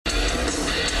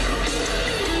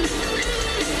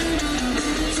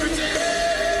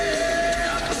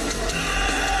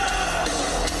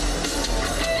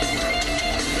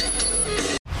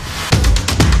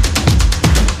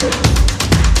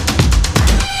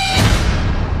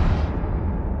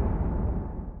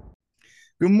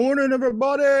Good morning,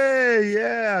 everybody.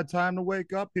 Yeah, time to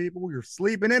wake up, people. You're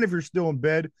sleeping in if you're still in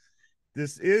bed.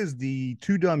 This is the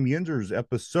Two Dumb Yinzers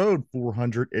episode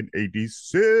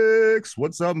 486.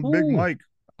 What's up, Big Ooh. Mike?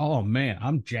 Oh man,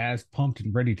 I'm jazzed, pumped,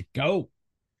 and ready to go.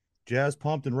 Jazz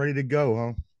pumped and ready to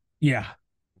go, Yeah,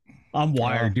 I'm huh?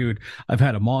 wired, dude. I've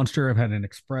had a monster, I've had an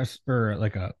express or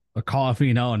like a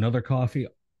coffee, now another coffee,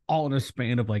 all in a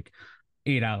span of like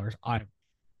 8 hours. I'm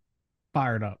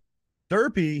fired up.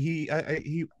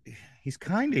 Derpy, he's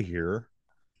kind of here.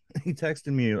 He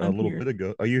texted me a I'm little here. bit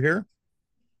ago. Are you here?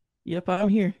 Yep, I'm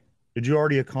here. Did you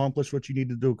already accomplish what you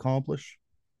needed to accomplish?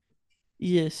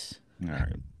 Yes. All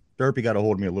right. Derpy got a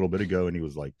hold of me a little bit ago, and he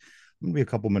was like, "I'm gonna be a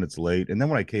couple minutes late." And then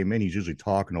when I came in, he's usually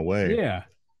talking away. Yeah.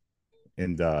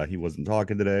 And he wasn't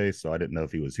talking today, so I didn't know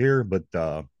if he was here. But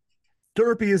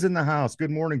Derpy is in the house.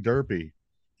 Good morning, Derpy.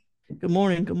 Good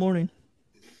morning. Good morning.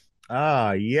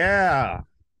 Yeah.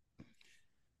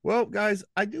 Well, guys,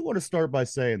 I do want to start by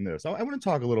saying this. I want to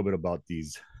talk a little bit about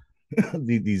these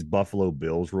these Buffalo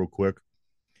Bills real quick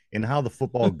and how the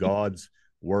football gods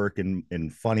work in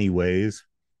funny ways.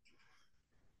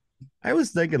 I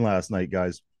was thinking last night,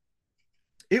 guys,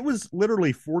 it was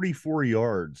literally 44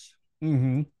 yards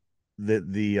Mm-hmm.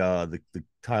 that the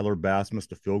Tyler Bass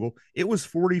missed a field goal. It was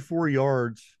 44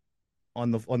 yards on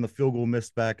the field goal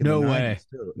missed back in the No way. 90s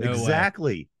too. No way.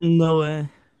 Exactly. No way.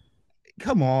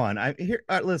 Come on. I here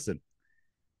listen.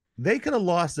 They could have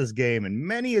lost this game in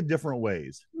many different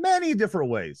ways. Many different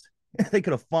ways. They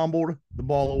could have fumbled the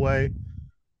ball away.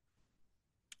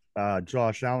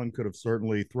 Josh Allen could have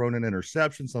certainly thrown an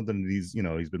interception, something that he's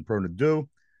been prone to do.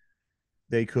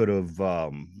 They could have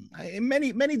in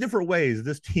many different ways.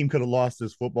 This team could have lost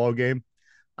this football game.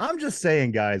 I'm just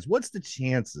saying, guys, what's the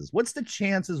chances? What's the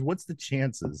chances? What's the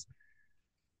chances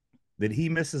that he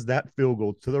misses that field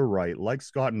goal to the right, like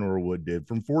Scott Norwood did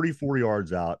from 44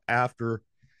 yards out after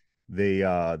they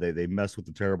mess with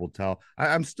the terrible towel?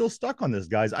 I'm still stuck on this,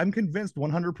 guys. I'm convinced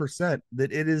 100%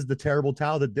 that it is the terrible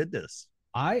towel that did this.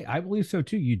 I believe so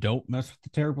too. You don't mess with the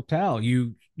terrible towel.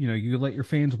 You let your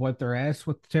fans wipe their ass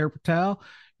with the terrible towel.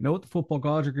 You know what the football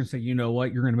gods are going to say? You know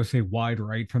what? You're going to say wide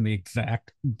right from the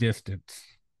exact distance.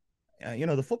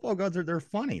 The football gods are they're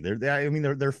funny. I mean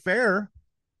they're fair,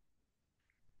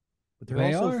 but they're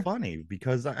They also are. funny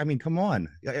because I mean, come on,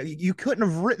 you couldn't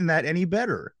have written that any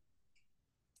better.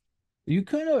 You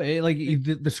kind of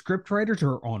the script writers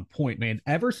are on point, man.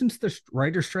 Ever since the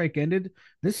writer strike ended,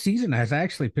 this season has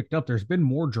actually picked up. There's been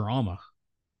more drama.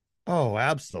 Oh,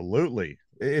 absolutely.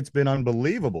 It's been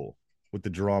unbelievable with the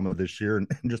drama this year and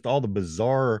just all the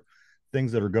bizarre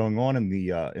things that are going on in the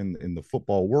in the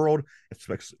football world,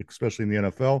 especially in the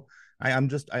NFL. I'm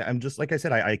just like I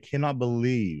said, I cannot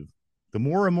believe the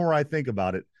more and more I think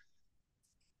about it,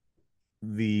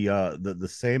 the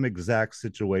same exact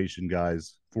situation,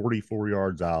 guys. 44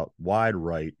 yards out, wide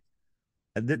right.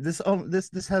 This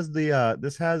has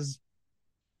the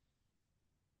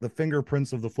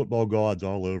fingerprints of the football gods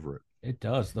all over it. It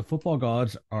does. The football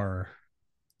gods are,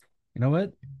 you know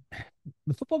what?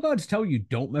 The football gods tell you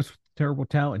don't mess with the terrible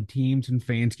towel, and teams and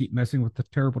fans keep messing with the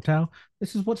terrible towel.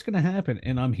 This is what's going to happen,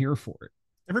 and I'm here for it.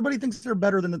 Everybody thinks they're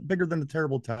bigger than the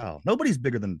terrible towel. Nobody's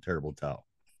bigger than the terrible towel.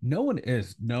 No one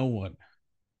is. No one.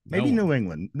 No Maybe one. New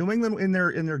England. New England in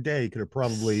their day could have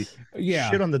probably shit Yeah.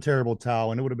 on the terrible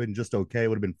towel and it would have been just okay. It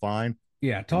would have been fine.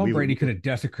 Yeah. And Tom Brady could have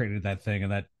desecrated that thing,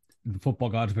 and that the football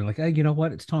gods would be like, hey, you know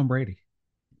what? It's Tom Brady.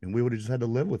 we would have just had to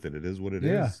live with it. It is what it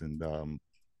Yeah. is. And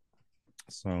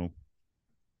so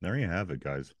there you have it,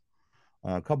 guys.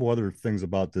 A couple other things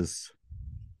about this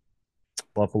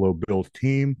Buffalo Bills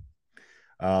team.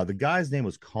 The guy's name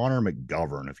was Connor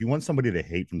McGovern. If you want somebody to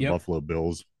hate from the Yep. Buffalo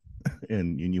Bills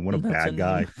and you want a That's a bad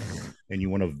guy name. and you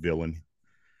want a villain,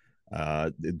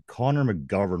 Connor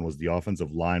McGovern was the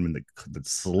offensive lineman that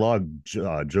slugged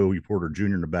Joey Porter Jr.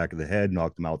 in the back of the head,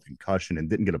 knocked him out with concussion, and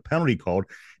didn't get a penalty called.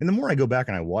 And the more I go back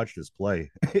and I watch this play,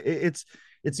 it's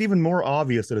even more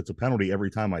obvious that it's a penalty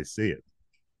every time I see it.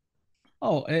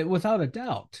 Oh, without a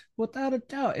doubt. Without a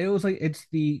doubt. It was like it's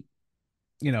the,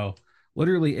 you know,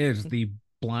 literally is the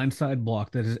blindside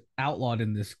block that is outlawed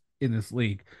in this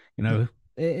league. You know,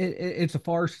 it's a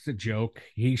farce, it's a joke.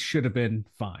 He should have been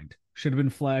fined, should have been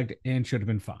flagged, and should have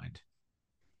been fined.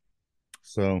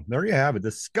 So there you have it. The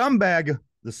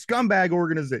scumbag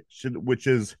organization, which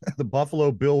is the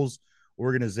Buffalo Bills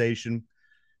organization.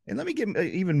 And let me get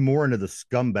even more into the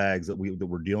scumbags that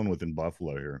we're dealing with in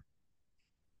Buffalo here.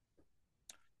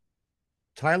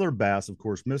 Tyler Bass, of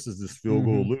course, misses this field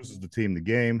goal, Mm-hmm. loses the team the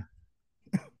game,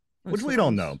 That which we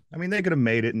don't sucks. know. I mean, they could have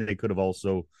made it, and they could have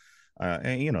also,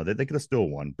 and, they could have still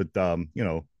won, but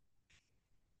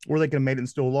or they could have made it and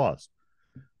still lost.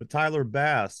 But Tyler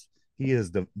Bass, he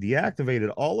has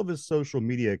deactivated all of his social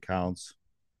media accounts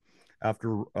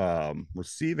after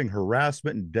receiving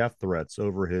harassment and death threats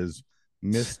over his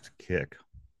missed kick.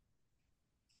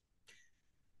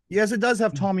 Yes, it does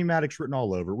have Tommy Maddox written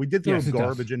all over. We did throw Yes, it does.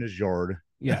 garbage in his yard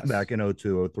Yes. back in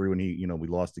 02, 03 when we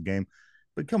lost the game.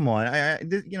 But come on,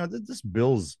 this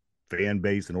Bills fan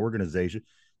base and organization,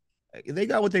 they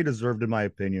got what they deserved, in my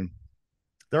opinion.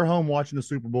 They're home watching the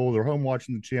Super Bowl. They're home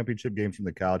watching the championship games from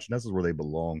the couch, and this is where they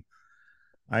belong.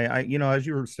 As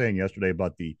you were saying yesterday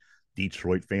about the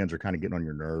Detroit fans are kind of getting on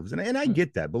your nerves, and I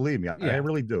get that. Believe me, I Yeah.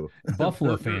 really do.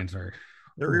 Buffalo fans are.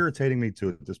 They're irritating me too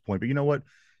at this point. But you know what?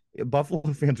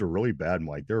 Buffalo fans are really bad,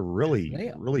 Mike. They're really,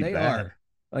 really They bad. are.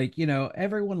 Like,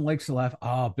 everyone likes to laugh.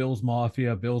 Ah, Bills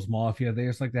Mafia, Bills Mafia. They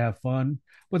just like to have fun.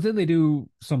 But then they do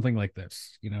something like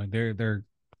this. They're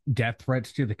death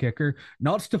threats to the kicker.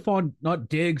 Not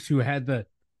Diggs, who had the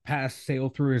pass sail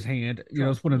through his hand.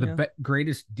 It's one of the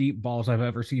greatest deep balls I've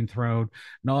ever seen thrown.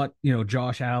 Not,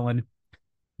 Josh Allen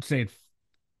saying,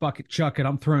 fuck it, chuck it.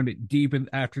 I'm throwing it deep in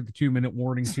after the 2-minute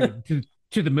warning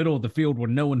to the middle of the field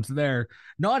when no one's there.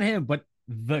 Not him, but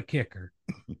the kicker.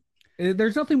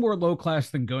 There's nothing more low class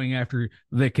than going after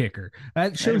the kicker.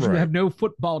 That shows you have no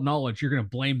football knowledge. You're going to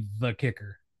blame the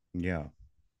kicker. Yeah.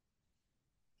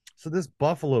 So this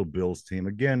Buffalo Bills team,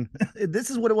 again, this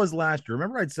is what it was last year.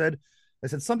 Remember I said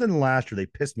something last year. They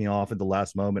pissed me off at the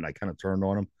last moment. I kind of turned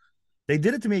on them. They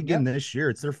did it to me again this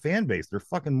year. It's their fan base. They're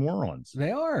fucking morons.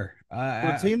 They are. For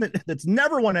a team that's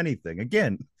never won anything.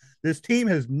 Again, this team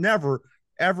has never,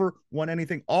 ever won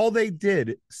anything. All they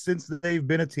did since they've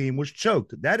been a team was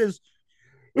choked. That is,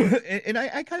 and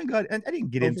I kind of got, and I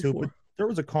didn't get into it, but there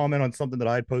was a comment on something that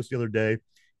I had posted the other day.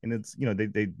 And it's,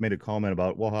 they made a comment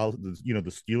about, well, how, the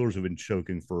Steelers have been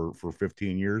choking for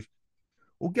 15 years.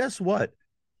 Well, guess what?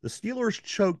 The Steelers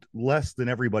choked less than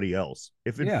everybody else.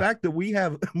 If in fact that we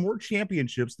have more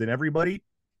championships than everybody,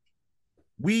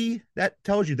 that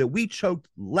tells you that we choked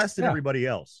less than everybody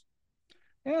else.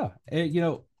 Yeah.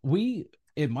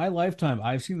 In my lifetime,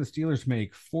 I've seen the Steelers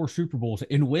make 4 Super Bowls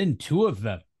and win 2 of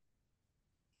them.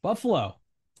 Buffalo,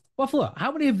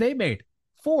 how many have they made?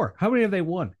 4. How many have they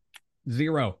won?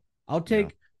 0. I'll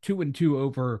take 2-2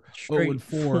 over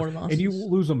 0-4, and you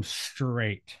lose them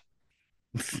straight.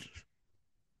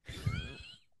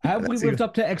 Have we lived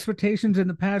up to expectations in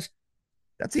the past?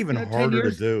 That's even harder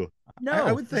to do. No,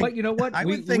 I would think, but you know what? I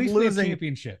would think losing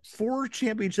championships. 4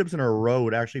 championships in a row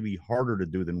would actually be harder to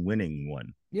do than winning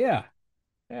one. Yeah.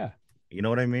 You know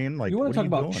what I mean? Like, you want to talk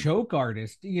about choke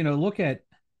artist? Look at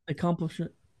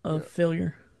accomplishment of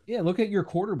failure. Yeah, look at your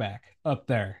quarterback up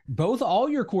there. All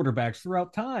your quarterbacks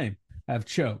throughout time have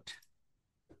choked.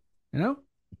 Let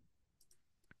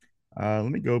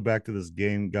me go back to this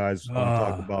game, guys. I want to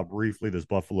talk about briefly this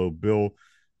Buffalo Bill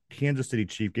Kansas City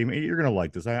Chief game. You're gonna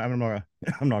like this. I'm not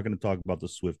going to talk about the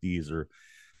Swifties or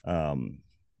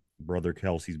Brother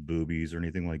Kelsey's boobies or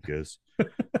anything like this.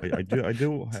 I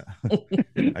do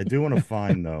want to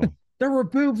find though. There were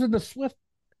boobs in the Swift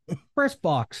press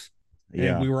box.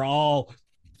 Yeah, and we were all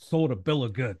sold a bill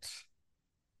of goods.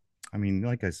 I mean,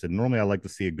 like I said, normally I like to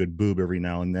see a good boob every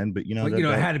now and then, but it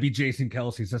had to be Jason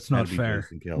Kelsey's. That's not fair.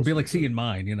 It'd be like seeing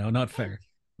mine, not fair.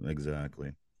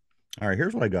 Exactly. All right,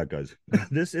 here's what I got, guys.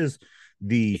 This is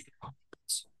the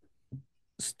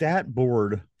stat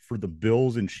board for the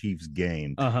Bills and Chiefs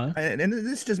game. And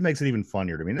this just makes it even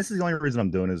funnier to me. And this is the only reason I'm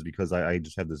doing it is because I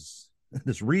just have this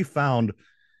refound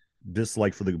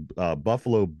dislike for the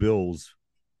Buffalo Bills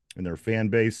and their fan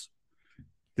base.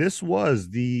 This was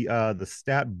the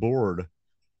stat board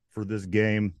for this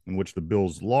game in which the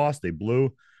Bills lost. They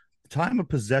blew. Time of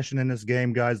possession in this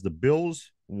game, guys. The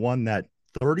Bills won that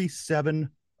 37-03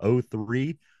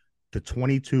 to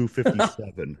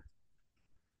 22-57.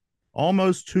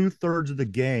 Almost 2/3 of the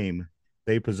game,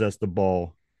 they possessed the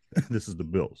ball. This is the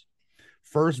Bills.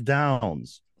 First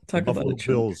downs. Talk about the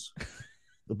Bills.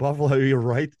 The Buffalo, you're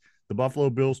right. The Buffalo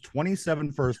Bills,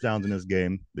 27 first downs in this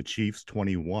game. The Chiefs,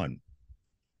 21.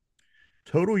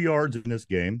 Total yards in this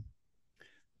game,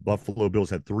 Buffalo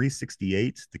Bills had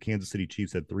 368. The Kansas City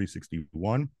Chiefs had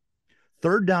 361.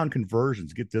 Third down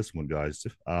conversions. Get this one, guys.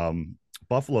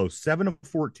 Buffalo, 7 of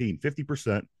 14,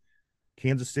 50%.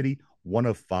 Kansas City, 1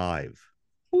 of 5.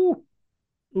 Ooh.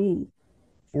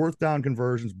 Fourth down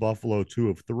conversions, Buffalo, 2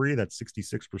 of 3. That's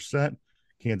 66%.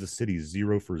 Kansas City,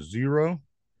 0 for 0.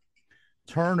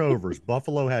 Turnovers,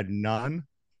 Buffalo had none.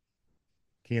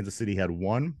 Kansas City had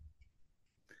 1.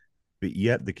 But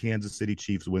yet the Kansas City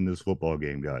Chiefs win this football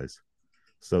game, guys.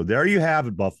 So there you have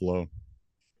it, Buffalo.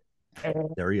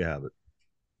 There you have it.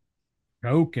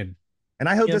 Choking. And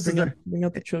I hope this is bring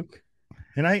out the choke.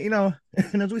 And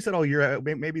and as we said all year,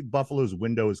 maybe Buffalo's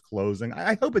window is closing.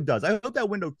 I hope it does. I hope that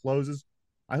window closes.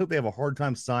 I hope they have a hard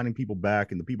time signing people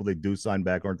back, and the people they do sign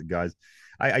back aren't the guys.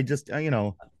 I just,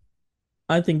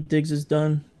 I think Diggs is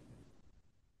done.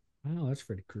 Oh, that's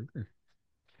Freddy Krueger.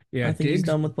 Yeah, I think he's Diggs.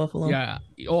 done with Buffalo. Yeah.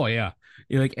 Oh, yeah.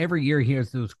 Yeah, like every year he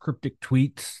has those cryptic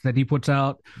tweets that he puts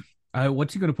out.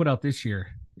 What's he going to put out this year?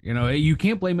 You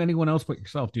can't blame anyone else but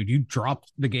yourself, dude. You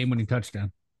dropped the game-winning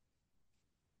touchdown.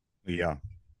 yeah.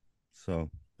 So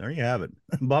there you have it,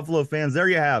 Buffalo fans. There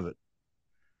you have it.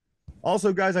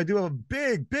 Also, guys, I do have a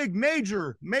big,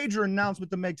 major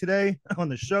announcement to make today on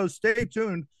the show. Stay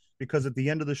tuned because at the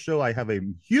end of the show, I have a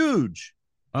huge,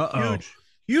 Uh-oh.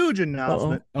 huge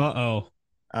announcement. Uh-oh.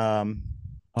 Um,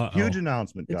 huge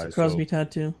announcement, guys. It's a Crosby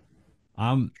tattoo.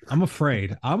 I'm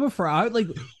afraid. I like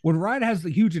when Ryan has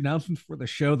the huge announcements for the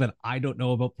show that I don't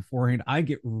know about beforehand, I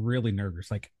get really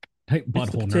nervous. Like It's the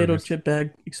butthole potato nervous. chip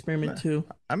bag experiment too.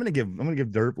 I'm gonna give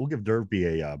Derp. We'll give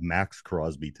Derpy a Max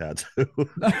Crosby tattoo.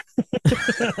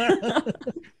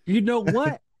 You know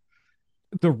what?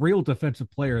 The real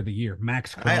defensive player of the year,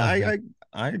 Max Crosby.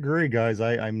 I agree, guys.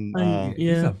 I'm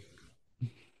Yeah.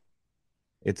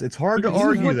 it's hard to He's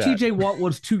argue what that. TJ Watt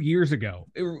was 2 years ago,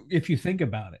 if you think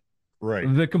about it.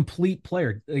 Right. The complete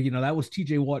player. That was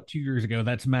TJ Watt 2 years ago.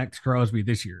 That's Max Crosby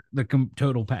this year. The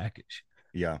total package.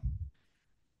 Yeah.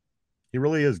 He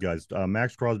really is, guys.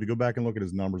 Max Crosby. Go back and look at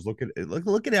his numbers. Look at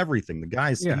everything. The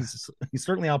guy's he's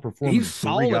certainly outperforming. He's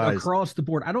solid across the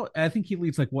board. I think he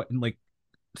leads like what in like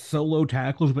solo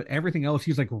tackles, but everything else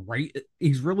he's like right.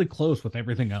 He's really close with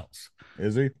everything else.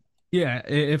 Is he? Yeah,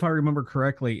 if I remember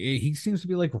correctly, he seems to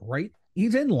be like right.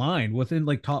 He's in line within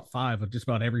like top 5 of just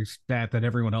about every stat that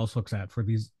everyone else looks at for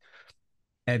these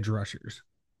edge rushers.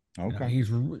 Okay.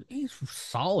 He's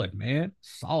solid, man.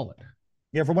 Solid.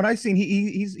 Yeah, from what I've seen,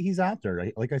 he's out there.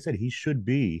 Like I said, he should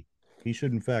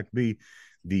in fact be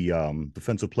the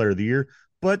defensive player of the year.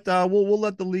 But we'll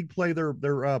let the league play their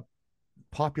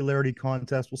popularity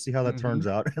contest. We'll see how that turns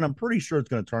out, and I'm pretty sure it's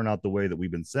going to turn out the way that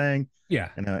we've been saying. Yeah,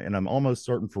 and I'm almost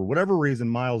certain for whatever reason,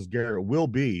 Myles Garrett will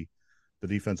be the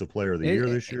defensive player of the year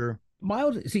this year.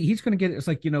 Myles, see, he's going to get. It's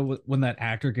like when that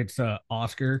actor gets an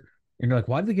Oscar, and you're like,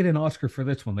 why did they get an Oscar for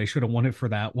this one? They should have won it for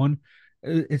that one.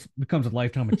 It becomes a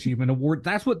lifetime achievement award.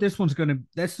 That's what this one's going to.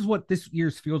 This is what this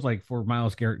year's feels like for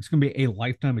Myles Garrett. It's going to be a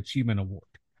lifetime achievement award.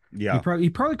 Yeah, he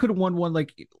probably could have won one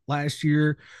like last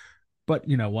year, but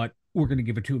you know what? We're going to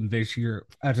give it to him this year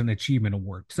as an achievement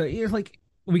award. So it's like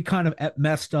we kind of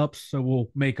messed up, so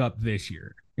we'll make up this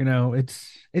year. It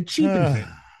cheapens it.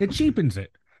 It cheapens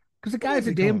it because the guy's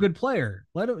a damn good player.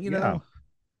 Let him, know.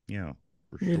 Yeah,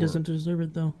 for sure. He doesn't deserve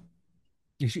it though.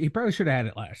 He probably should have had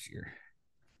it last year.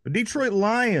 The Detroit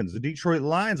Lions,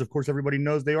 of course, everybody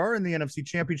knows they are in the NFC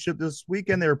Championship this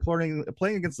weekend. They're playing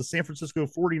against the San Francisco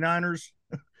 49ers.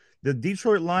 The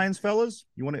Detroit Lions, fellas,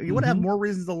 you want to have more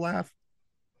reasons to laugh?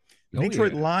 The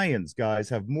Detroit Lions, guys,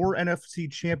 have more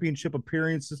NFC Championship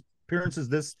appearances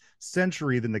this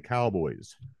century than the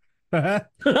Cowboys.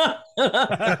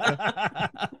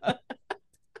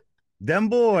 Them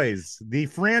boys, the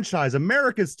franchise,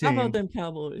 America's team. How about them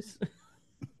Cowboys?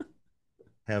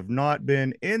 Have not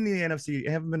been in the NFC,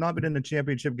 not been in the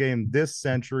championship game this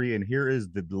century. And here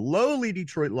is the lowly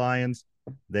Detroit Lions.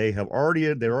 They're already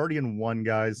in one,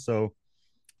 guys. So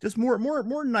just more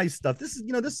nice stuff. This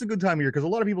is a good time of year because a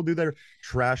lot of people do their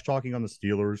trash talking on the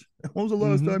Steelers. When was the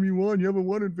last time you won? You haven't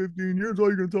won in 15 years. All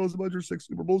you're going to tell us about your 6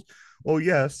 Super Bowls? Oh,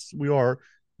 yes, we are,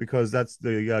 because that's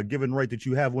the given right that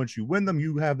you have once you win them.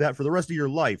 You have that for the rest of your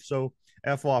life. So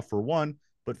F off for one.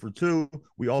 But for two,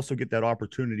 we also get that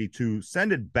opportunity to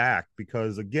send it back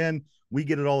because, again, we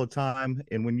get it all the time.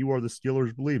 And when you are the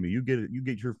Steelers, believe me, you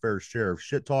get your fair share of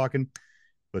shit talking.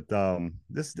 But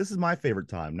this is my favorite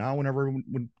time now.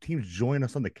 When teams join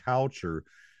us on the couch, or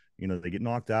they get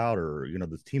knocked out, or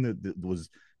this team that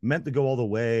was meant to go all the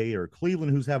way, or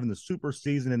Cleveland who's having the super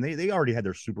season and they already had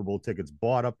their Super Bowl tickets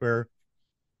bought up there.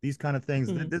 These kind of things,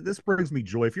 this brings me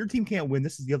joy. If your team can't win,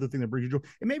 this is the other thing that brings you joy.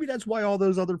 And maybe that's why all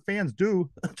those other fans do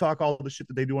talk all the shit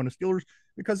that they do on the Steelers,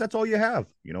 because that's all you have.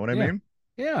 You know what I mean?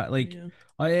 Yeah, I'm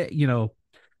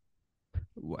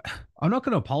not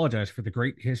going to apologize for the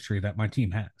great history that my team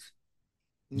has.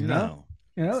 No.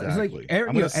 Exactly. It's like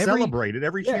I'm going to celebrate it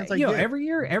every chance I get. Every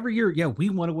year, yeah, we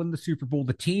want to win the Super Bowl.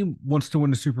 The team wants to win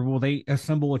the Super Bowl. They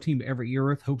assemble a team every year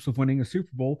with hopes of winning a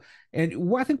Super Bowl.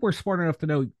 And I think we're smart enough to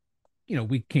know,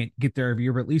 we can't get there every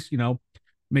year, but at least,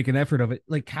 make an effort of it.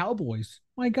 Like Cowboys,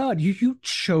 my God, you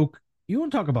choke. You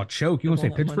want to talk about choke? You want to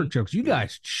say Pittsburgh chokes? You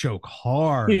guys choke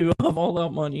hard. You have all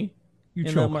that money. You in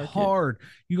that choke market. hard.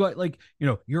 You got like,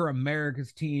 you're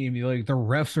America's team. You like the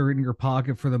refs are in your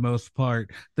pocket for the most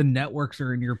part. The networks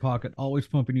are in your pocket, always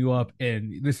pumping you up,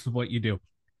 and this is what you do.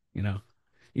 You know,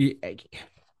 you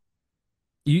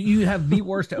you have the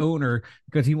worst owner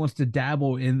because he wants to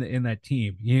dabble in that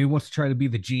team. He wants to try to be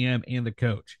the GM and the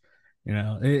coach.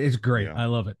 It's great. Yeah, I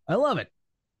love it. I love it.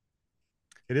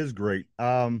 it is great.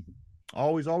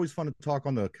 Always fun to talk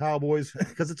on the Cowboys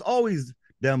because it's always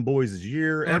them boys'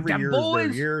 year. Every Damn year is their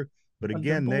boys. year. But But the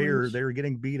again, they are boys. they are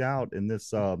getting beat out in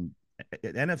this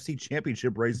NFC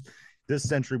Championship race this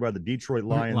century by the Detroit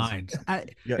Lions. Lines.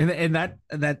 Yeah, And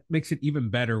that makes it even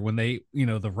better when the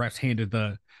refs handed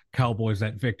the Cowboys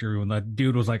that victory when the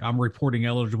dude was like, I'm reporting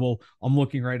eligible. I'm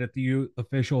looking right at the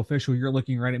official. You're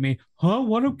looking right at me. Huh?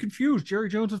 What? I'm confused. Jerry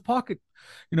Jones's pocket.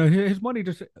 His money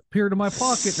just appeared in my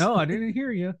pocket. No, I didn't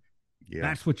hear you. yeah.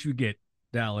 That's what you get,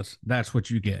 Dallas. That's what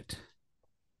you get.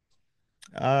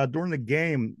 During the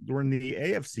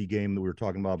AFC game that we were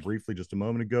talking about briefly just a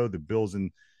moment ago, the Bills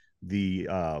and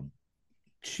the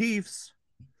Chiefs,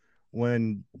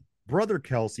 when brother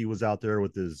Kelsey was out there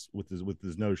with his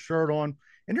no shirt on.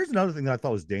 And here's another thing that I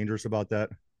thought was dangerous about that.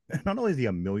 Not only is he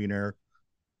a millionaire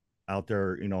out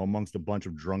there, amongst a bunch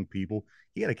of drunk people,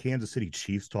 he had a Kansas City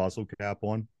Chiefs tassel cap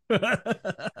on. You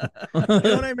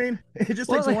know what I mean? It just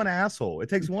Well, takes like, one asshole. It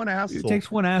takes one it asshole. takes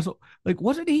one asshole. Like,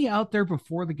 wasn't he out there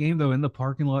before the game though in the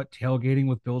parking lot tailgating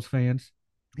with Bills fans?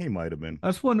 He might have been.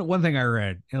 That's one thing I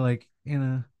read.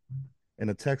 In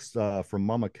a text from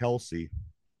Mama Kelsey,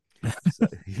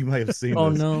 you might have seen Oh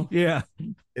this. no. Yeah,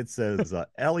 It says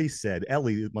Ellie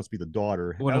must be the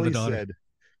daughter. one of the Ellie daughters. said,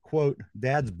 "quote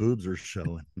Dad's boobs are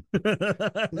showing."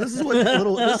 This is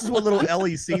what little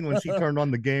Ellie seen when she turned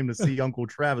on the game to see Uncle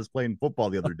Travis playing football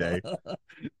the other day.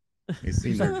 He's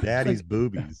seen their daddy's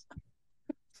boobies.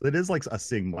 So it is like a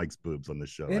seeing Mike's boobs on the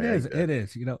show. It I is. get. It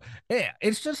is. Yeah.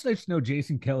 It's just nice to know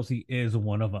Jason Kelsey is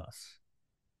one of us.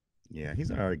 Yeah, he's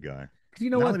an alright guy. You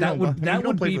know Now what? that he don't, I mean, That you don't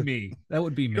would play be for me. That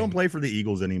would be you don't me. play for the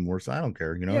Eagles anymore, so I don't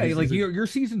care. Yeah, He's, like he's a, your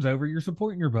season's over. You're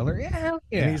supporting your brother. Yeah, and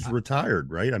yeah. he's retired,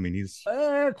 right? I mean, he's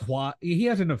He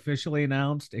hasn't officially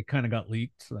announced. It kind of got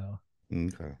leaked, so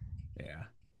okay. yeah.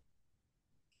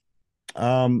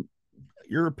 Um,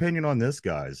 your opinion on this,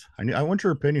 guys? I want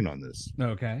your opinion on this.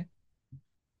 Okay.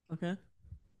 Okay.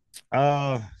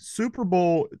 Super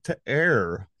Bowl to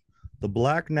air the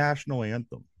Black National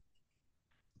Anthem.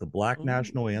 The Black Ooh.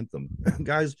 National Anthem,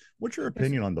 guys. What's your It's,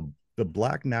 opinion on the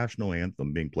Black National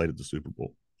Anthem being played at the Super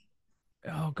Bowl?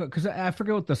 oh, because I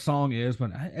forget what the song is,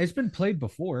 but it's been played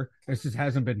before. It just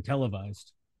hasn't been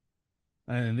televised.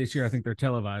 And this year, I think they're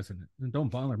televising it. And don't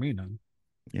bother me none.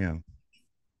 Yeah,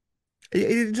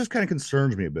 it just kind of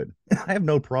concerns me a bit. I have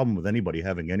no problem with anybody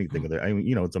having anything of that. I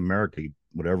mean, it's America,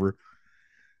 whatever.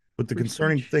 But the Free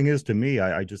concerning speech. thing is to me,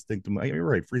 I just think you're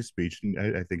right, free speech,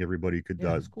 and I think everybody could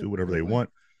Yeah, it's do cool. whatever they want.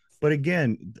 But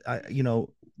again,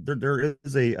 there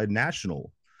is a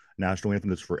national anthem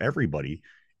that's for everybody,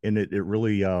 and it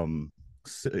really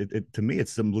to me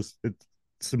it's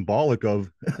symbolic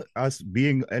of us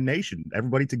being a nation,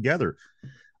 everybody together.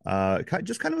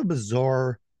 Just kind of a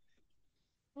bizarre.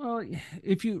 Well,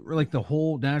 if you like the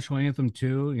whole national anthem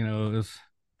too, this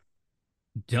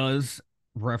does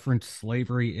reference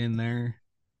slavery in there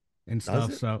and Does stuff.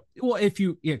 it? So, well, if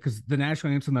you, yeah, because the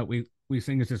national anthem that we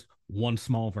sing is just one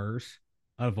small verse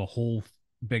out of a whole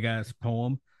big ass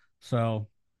poem. So,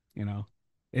 you know,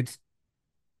 it's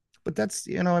But that's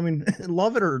I mean,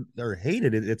 love it or hate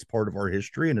it, it's part of our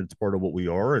history and it's part of what we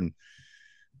are. And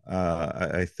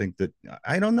I think that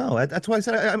I don't know. That's why I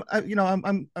said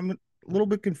I'm a little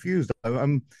bit confused. I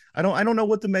don't know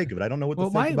what to make of it. I don't know what to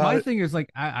well, think about my it. thing is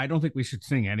like I don't think we should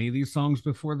sing any of these songs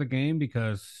before the game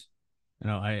because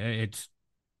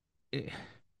it,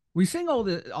 we sing all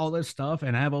this stuff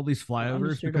and have all these I'm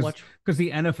just flyovers here to watch because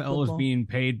the NFL is football. being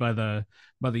paid by the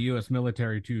U.S.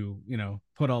 military to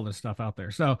put all this stuff out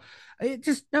there. So it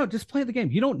just play the game.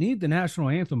 You don't need the national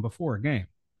anthem before a game.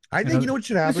 I think what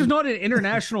should This is happen. not an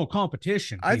international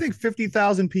competition. I think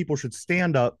 50,000 people should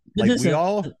stand up like we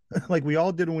all like we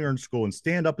all did when we were in school and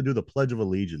stand up and do the Pledge of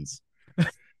Allegiance.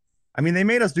 I mean, they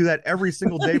made us do that every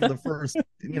single day for the first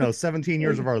 17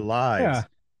 years of our lives. Yeah.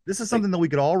 This is something that we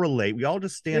could all relate. We all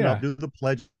just stand Yeah. up, do the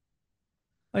pledge,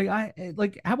 How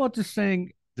about just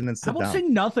saying? and then How sit about down.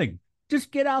 saying nothing? Just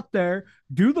get out there,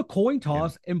 do the coin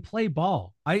toss, and play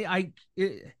ball. I've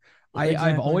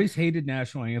Exactly. always hated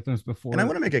national anthems before. And I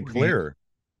want to make it games. clear.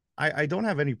 I don't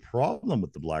have any problem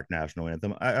with the Black National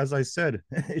Anthem. As I said,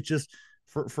 it's just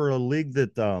for a league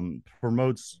that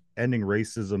promotes ending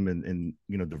racism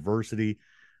and diversity.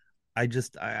 I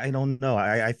don't know.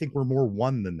 I think we're more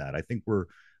one than that. I think we're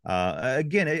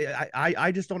Again,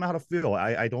 I just don't know how to feel.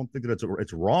 I don't think that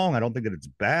it's wrong. I don't think that it's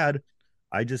bad.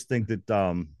 I just think that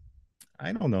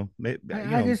I don't know.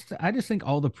 I just think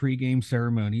all the pregame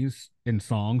ceremonies and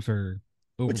songs are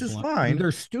Which is overblown. fine.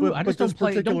 They're stupid. I But just this don't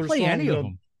particular play song, any of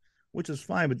them. which is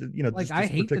fine. But Like I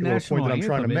this hate the particular point national that I'm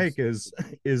trying to anthem.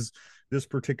 make is this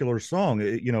particular song.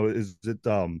 Is it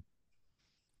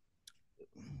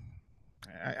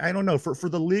I don't know, for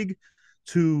the league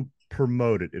to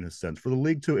promote it in a sense, for the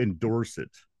league to endorse it,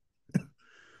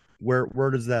 where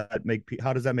does that make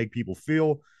how does that make people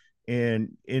feel?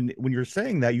 And when you're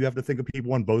saying that, you have to think of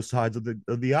people on both sides of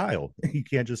the aisle. You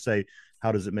can't just say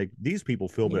how does it make these people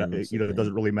feel, Yeah, but that's the it doesn't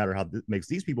thing. really matter how it makes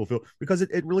these people feel, because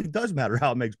it really does matter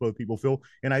how it makes both people feel.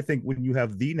 And I think when you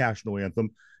have the national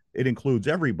anthem, it includes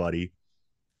everybody.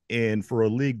 And for a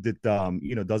league that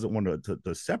doesn't want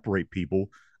to separate people,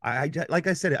 like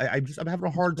I said, I'm having a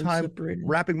It's hard been time separated.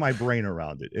 wrapping my brain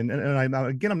around it. And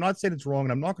again, I'm not saying it's wrong,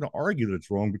 and I'm not going to argue that it's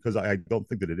wrong, because I don't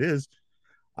think that it is.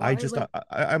 Well, I like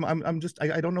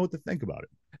I don't know what to think about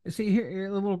it. see here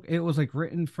a little. It was like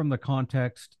written from the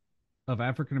context of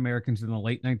African Americans in the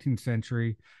late 19th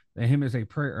century. The hymn is a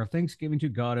prayer of thanksgiving to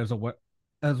God as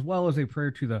well as a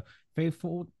prayer to the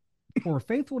faithful for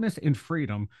faithfulness and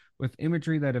freedom, with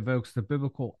imagery that evokes the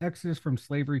biblical exodus from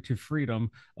slavery to freedom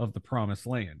of the promised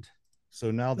land. So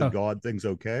now the So, God thing's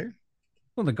okay.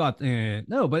 well, the God,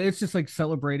 no, but it's just like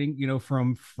celebrating,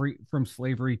 from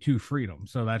slavery to freedom.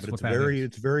 So But that's what that is.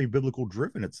 it's very biblical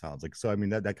driven, it sounds like. So I mean,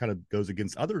 that kind of goes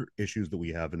against other issues that we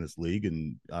have in this league.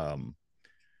 And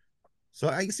so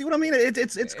I see what I mean.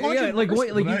 It's Yeah, like wait,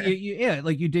 controversial, like and yeah,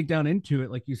 like you dig down into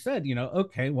it, like you said,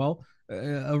 okay, well,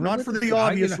 a not for religious the guy,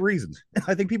 obvious reasons.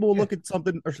 I think people will yeah, look at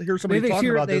something or hear somebody they talking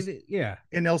hear about this, yeah,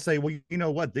 and they'll say, "Well, you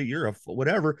know what? You're a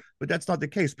whatever." But that's not the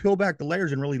case. Peel back the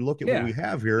layers and really look at what yeah, we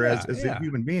have here yeah, as a yeah,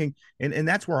 human being, and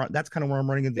that's kind of where I'm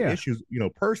running into yeah. issues,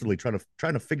 personally trying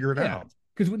to figure it Yeah. out.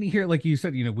 Because when you hear, like you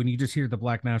said, when you just hear the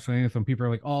Black National Anthem, people are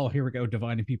like, "Oh, here we go,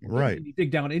 dividing people." Then Right. when you dig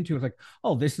down into it, it's like,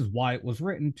 "Oh, this is why it was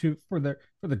written to for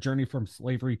the journey from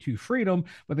slavery to freedom."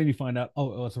 But then you find out,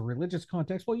 oh, it's a religious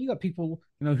context. Well, you got people,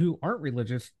 who aren't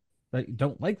religious that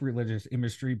don't like religious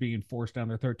imagery being forced down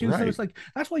their throat too. So Right. it's like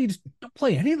that's why you just don't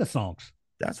play any of the songs.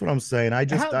 That's what I'm saying. I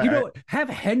just How have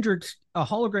Hendrix a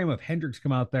hologram of Hendrix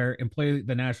come out there and play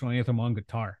the national anthem on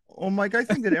guitar? Oh, Mike, I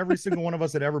think that every single one of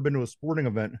us had ever been to a sporting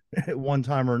event at one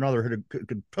time or another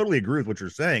could totally agree with what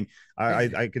you're saying.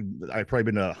 I've probably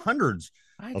been to hundreds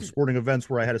I of just sporting events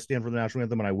where I had to stand for the national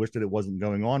anthem, and I wished that it wasn't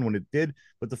going on when it did.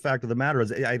 But the fact of the matter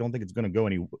is, I don't think it's going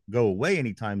to go away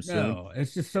anytime soon. no,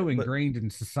 it's just so But ingrained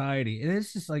in society, and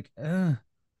it's just like, I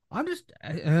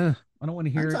don't want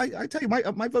to hear it. I tell you,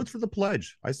 my vote's for the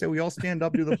pledge. I say we all stand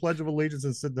up, do the Pledge of Allegiance,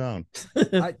 and sit down.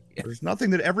 I, There's nothing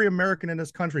that every American in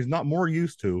this country is not more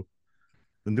used to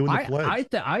than doing the pledge.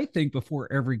 I think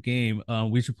before every game,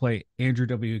 we should play Andrew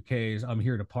WK's "I'm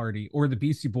Here to Party" or the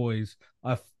Beastie Boys,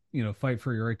 "Fight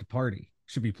for Your Right to Party"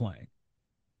 should be playing.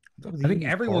 I think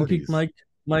everyone can. Parties.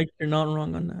 Mike, you're not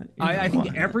wrong on that. I think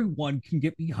Wrong everyone can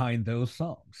get behind those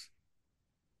songs.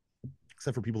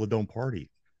 Except for people that don't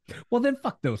party. Well, then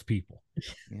fuck those people.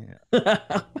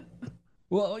 Yeah.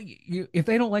 Well, if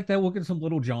they don't like that, we'll get some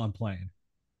Little John playing.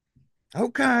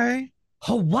 Okay.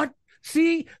 Oh, what?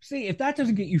 See, if that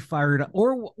doesn't get you fired up,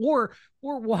 or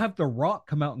we'll have The Rock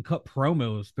come out and cut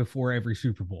promos before every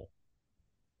Super Bowl.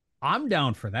 I'm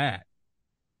down for that.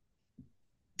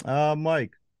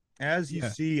 Mike, Yeah. as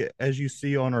you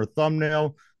see on our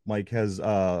thumbnail, Mike has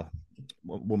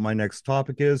what my next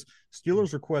topic is: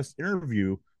 Steelers request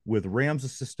interview with Rams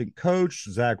assistant coach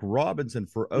Zach Robinson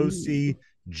for OC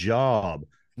job.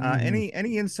 Mhm.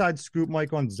 Any inside scoop,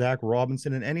 Mike, on Zach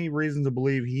Robinson, and any reason to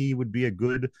believe he would be a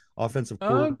good offensive Uh,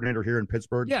 coordinator here in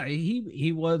Pittsburgh? yeah,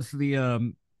 he was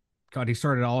the God. He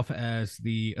started off as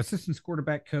the assistant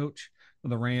quarterback coach of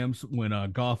the Rams when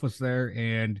Goff was there,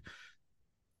 and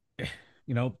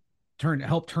you know,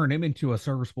 helped turn him into a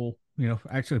serviceable,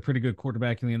 actually a pretty good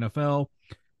quarterback in the NFL.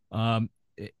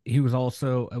 He was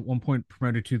also at one point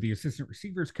promoted to the assistant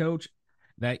receivers coach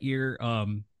that year.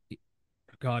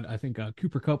 God, I think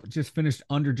Cooper Kupp just finished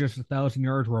under just 1,000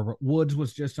 yards. Robert Woods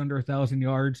was just under 1,000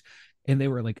 yards, and they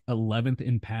were like 11th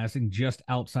in passing, just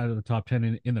outside of the top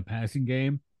 10 in the passing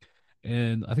game.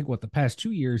 And I think the past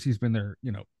 2 years he's been their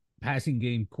passing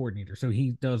game coordinator. So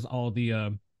he does all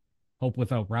the help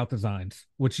with route designs,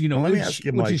 which Well, let me ask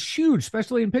you, which Mike. is huge,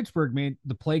 especially in Pittsburgh, man.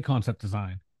 The play concept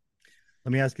design.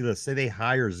 Let me ask you this: say they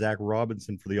hire Zach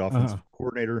Robinson for the Uh-huh. offensive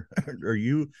coordinator,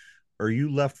 are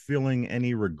you left feeling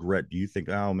any regret? Do you think,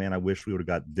 oh man, I wish we would have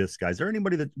got this guy? Is there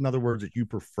anybody that, in other words, that you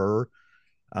prefer?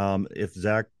 If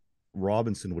Zach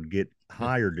Robinson would get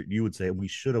hired, you would say we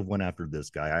should have went after this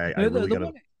guy. I The, really the got to.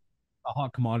 one a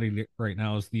hot commodity right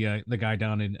now is the guy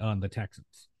down in on the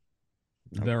Texans,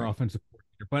 their Okay. offensive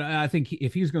coordinator. But I think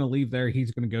if he's going to leave there,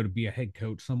 he's going to go to be a head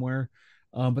coach somewhere.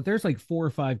 But there's like 4 or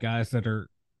 5 guys that are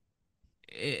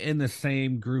in the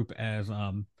same group as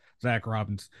Zach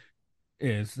Robbins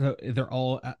is. So they're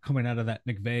all coming out of that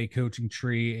McVay coaching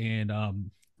tree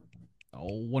and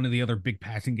one of the other big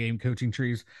passing game coaching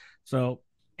trees. So,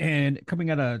 and coming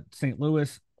out of St.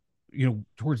 Louis,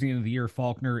 towards the end of the year,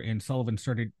 Faulkner and Sullivan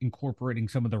started incorporating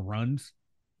some of the runs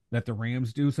that the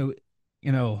Rams do. So,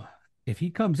 you know, if he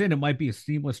comes in, it might be a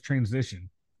seamless transition,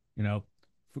 you know,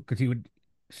 because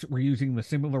we're using the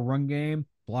similar run game,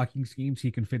 blocking schemes.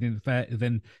 He can fit into that, and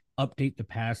then update the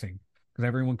passing. Because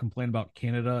everyone complained about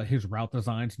Canada, his route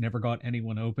designs never got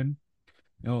anyone open.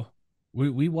 You know,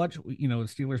 we watched, the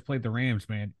Steelers played the Rams,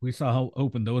 man. We saw how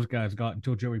open those guys got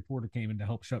until Joey Porter came in to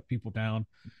help shut people down.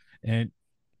 And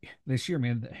this year,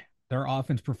 man, their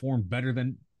offense performed better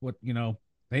than what,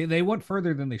 they went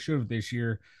further than they should have this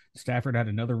year. Stafford had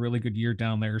another really good year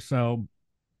down there. So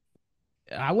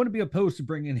I wouldn't be opposed to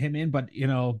bringing him in, but,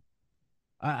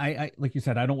 I like you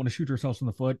said, I don't want to shoot ourselves in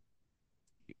the foot.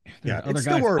 There's Yeah, it's other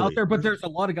still guys out early. there, but there's a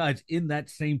lot of guys in that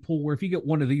same pool where if you get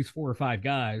one of these 4 or 5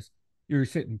 guys, you're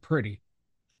sitting pretty.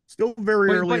 Still very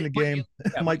But early in but the but game.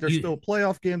 yeah, Mike, but there's still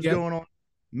playoff games yep, going on.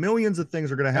 Millions of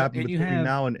things are going to happen and you between have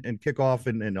now and kickoff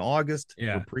in August for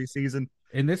yeah, preseason.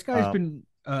 and this guy's Uh, been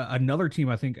another team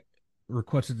I think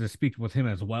requested to speak with him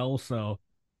as well. So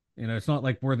it's not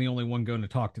like we're the only one going to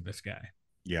talk to this guy.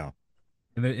 yeah.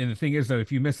 And the thing is though, if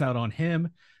you miss out on him,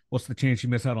 what's the chance you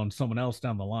miss out on someone else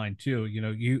down the line too?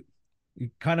 You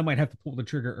kind of might have to pull the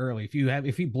trigger early.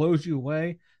 If he blows you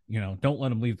away, don't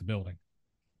let him leave the building.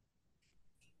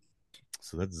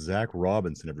 So that's Zach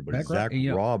Robinson, everybody. Zach, Ro- Zach you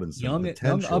know, Robinson,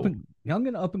 potential. young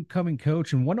and up and coming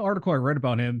coach. And one article I read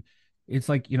about him, it's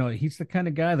like he's the kind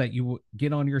of guy that you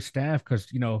get on your staff because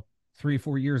 3 or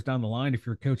 4 years down the line, if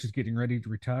your coach is getting ready to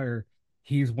retire,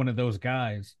 he's one of those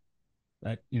guys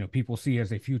that people see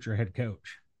as a future head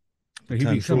coach. So he'd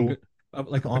be some Potential good,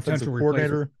 like a offensive potential replacement.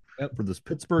 coordinator Yep. for this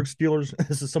Pittsburgh Steelers.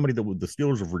 This is somebody that the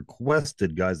Steelers have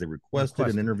requested, guys. They requested an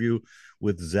Requested. interview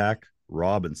with Zach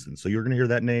Robinson. So you're going to hear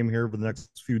that name here for the next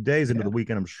few days into Yeah. the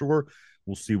weekend, I'm sure.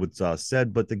 We'll see what's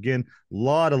said. But again, a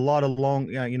lot of long,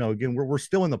 yeah, again, we're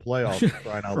still in the playoffs,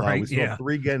 crying out loud. We Right. still Yeah. have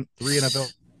three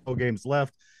NFL games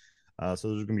left. So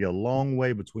there's going to be a long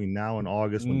way between now and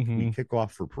August when we Mm-hmm. kick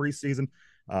off for preseason.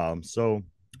 So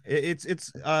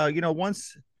it's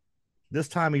once this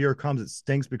time of year comes, it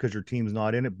stinks because your team's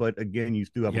not in it. But again, you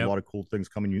do have a Yep. lot of cool things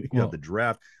coming. You Well, have the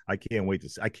draft. I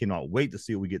cannot wait to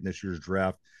see what we get in this year's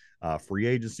draft. Free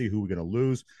agency, who we're going to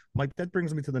lose. Mike, that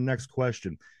brings me to the next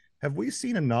question. Have we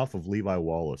seen enough of Levi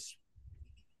Wallace?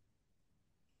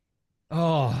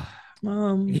 oh,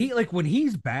 Um, he like when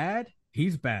he's bad,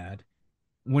 he's bad.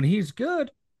 When he's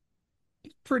good,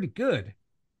 he's pretty good.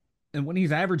 And when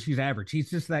he's average, he's average. He's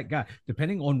just that guy.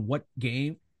 Depending on what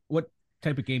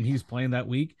type of game he's playing that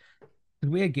week.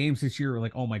 Because we had games this year where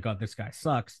like, oh my god, this guy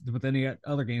sucks. But then you got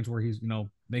other games where he's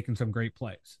making some great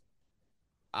plays.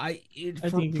 I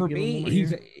think you For give him me, one more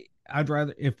he's. year. I'd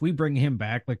rather if we bring him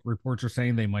back, like reports are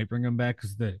saying they might bring him back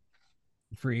because the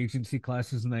free agency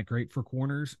class isn't that great for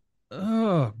corners.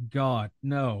 Oh God,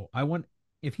 no! I want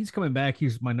if he's coming back,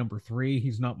 he's my number 3.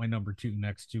 He's not my number 2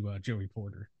 next to Joey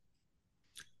Porter.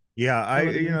 Yeah, I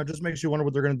would agree. it just makes you wonder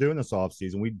what they're going to do in this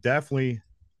offseason. We definitely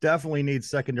need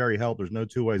secondary help. There's no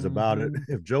two ways about it.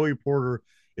 Mm-hmm. If Joey Porter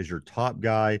is your top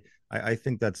guy, I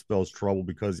think that spells trouble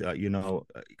because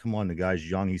come on, the guy's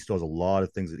young. He still has a lot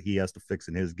of things that he has to fix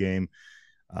in his game.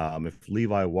 If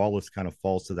Levi Wallace kind of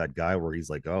falls to that guy where he's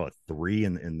like, oh, a 3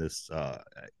 in this,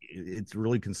 it's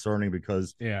really concerning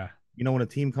because Yeah. when a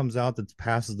team comes out that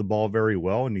passes the ball very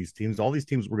well, and all these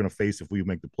teams we're going to face if we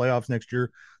make the playoffs next year,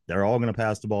 they're all going to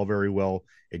pass the ball very well,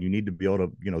 and you need to be able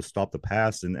to, stop the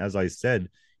pass. And as I said,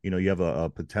 you have a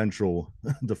potential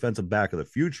defensive back of the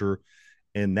future,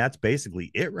 and that's basically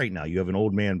it right now. You have an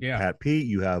old man, Yeah. Pat Pete.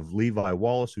 You have Levi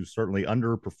Wallace, who's certainly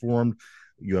underperformed.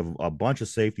 You have a bunch of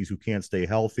safeties who can't stay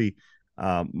healthy.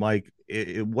 Mike,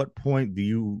 at what point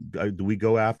do we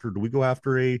go after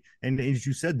and as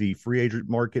you said, the free agent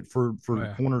market for Oh,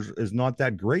 yeah. corners is not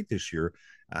that great this year.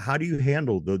 How do you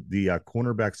handle the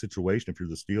cornerback situation if you're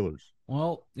the Steelers?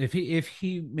 Well, if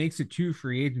he makes it to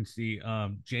free agency,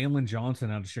 Jalen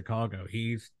Johnson out of Chicago,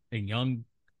 he's going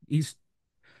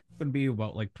to be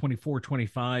about like 24,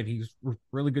 25. He's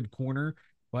really good corner,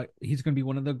 but he's going to be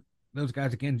one of those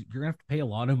guys again. You're going to have to pay a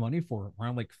lot of money for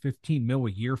around like 15 mil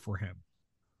a year for him.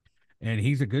 and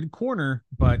he's a good corner.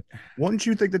 But wouldn't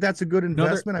you think that that's a good another,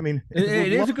 investment? I mean,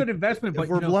 it is a good investment. if But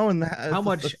we're blowing how a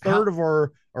much? third of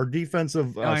our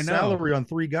defensive I know. salary on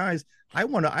three guys, I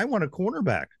want a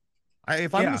cornerback.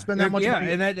 If I'm going to spend that much Yeah,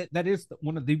 money, and that is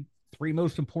one of the three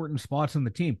most important spots in the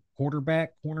team: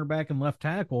 quarterback, cornerback, and left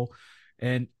tackle.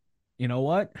 And you know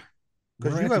what? We're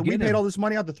because gonna have to we get paid him. all this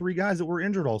money out to three guys that were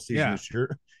injured all season Yeah. this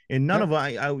year, and none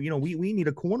Yep. of we need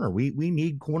a corner. We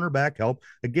need cornerback help.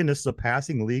 Again, this is a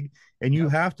passing league, and you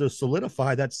Yep. have to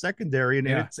solidify that secondary, and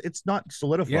Yeah. it's not Yeah.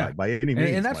 solidified by any And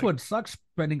means, that's Mike. what sucks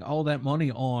spending all that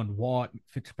money on Watt,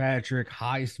 Fitzpatrick,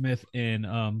 Highsmith,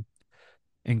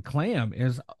 and Clam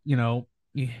is,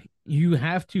 you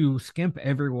have to skimp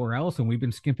everywhere else, and we've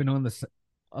been skimping on the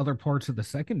other parts of the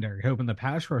secondary, hoping the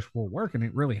pass rush will work, and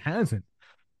it really hasn't.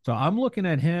 So I'm looking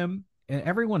at him, and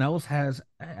everyone else has.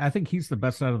 I think he's the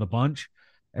best out of the bunch.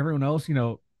 Everyone else,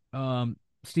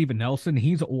 Steven Nelson,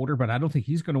 he's older, but I don't think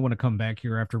he's going to want to come back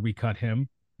here after we cut him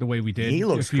the way we He did a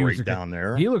looks few years great ago. down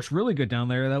there, He looks really good down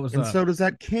there. That was and so does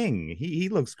that King. He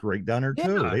looks great down there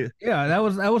too. yeah, that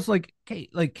was like okay,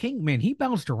 like King, man, he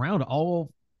bounced around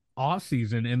all off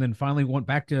season and then finally went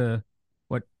back to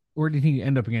what where did he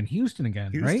end up again? Houston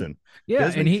again, right? Houston, Yeah, and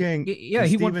Desmond King, yeah, and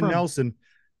he went Steven from Nelson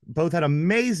both had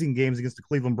amazing games against the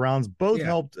Cleveland Browns. Both yeah,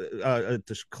 helped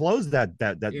to close that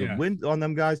the yeah. win on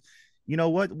them guys. You know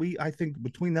what? I think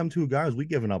between them two guys, we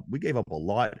gave up a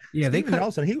lot. Yeah, they Steven cut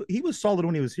Nelson, he was solid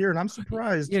when he was here, and I'm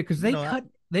surprised. yeah, because they I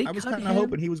was cut kind of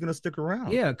hoping him. he was going to stick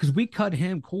around. Yeah, because we cut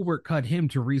him, Colbert cut him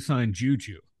to re-sign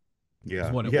Juju. Is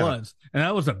Yeah, what it yeah. was. And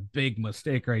that was a big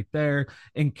mistake right there.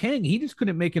 And King, he just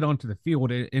couldn't make it onto the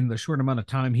field in the short amount of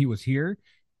time he was here.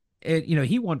 And,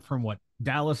 he went from what,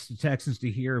 Dallas to Texans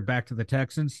to here, back to the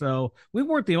Texans. So we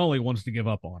weren't the only ones to give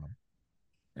up on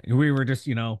him. We were just,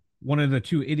 one of the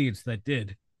two idiots that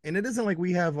did. And it isn't like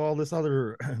we have all this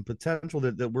other potential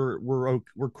that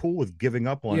we're cool with giving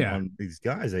up Yeah. on these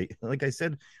guys. Like I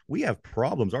said, we have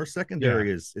problems. Our secondary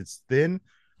Yeah. is it's thin.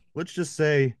 Let's just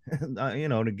say, and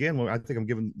again, I think I'm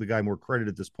giving the guy more credit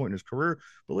at this point in his career.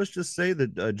 But let's just say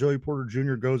that Joey Porter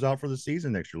Jr. goes out for the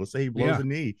season next year. Let's say he blows a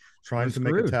knee trying We're to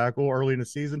make a screwed. tackle early in the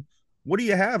season. What do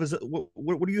you have as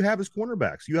what do you have as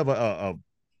cornerbacks? You have a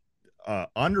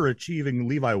underachieving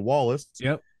Levi Wallace.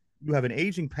 Yep. You have an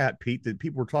aging Pat Pete that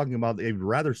people were talking about. They'd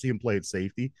rather see him play at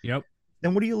safety. Yep.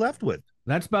 Then what are you left with?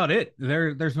 That's about it.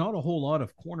 There's not a whole lot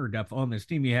of corner depth on this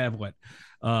team. You have what?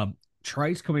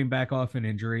 Trice coming back off an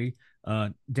injury.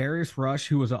 Darius Rush,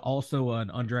 who was also an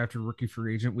undrafted rookie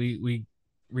free agent, we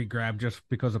grabbed just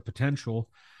because of potential.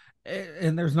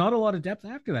 And there's not a lot of depth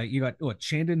after that. You got what?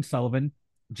 Shandon Sullivan,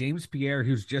 James Pierre,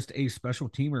 who's just a special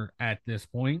teamer at this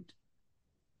point.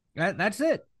 That's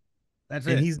it. That's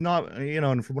and it. he's not,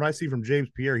 and from what I see from James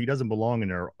Pierre, he doesn't belong in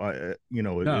there. No,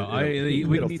 we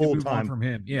need to move on from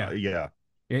him. Yeah, yeah.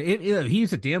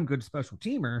 He's a damn good special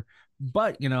teamer,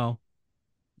 but you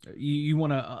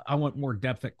want to. I want more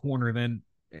depth at corner than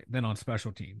on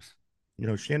special teams.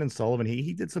 Shannon Sullivan,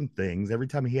 he did some things. Every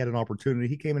time he had an opportunity,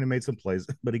 he came in and made some plays.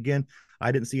 But again,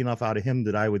 I didn't see enough out of him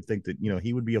that I would think that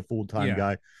he would be a full-time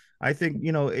guy. I think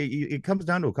it comes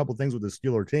down to a couple things with the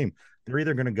Steeler team. They're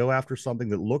either going to go after something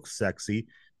that looks sexy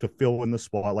to fill in the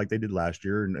spot like they did last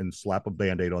year and slap a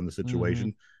band-aid on the situation.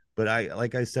 Mm-hmm. But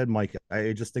like I said, Mike,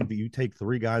 I just think that you take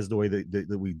three guys the way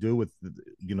that we do with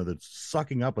that's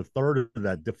sucking up a third of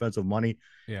that defensive money.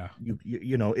 Yeah, unless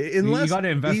you got to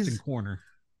invest in corner.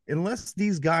 Unless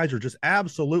these guys are just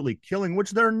absolutely killing,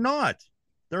 which they're not.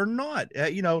 They're not.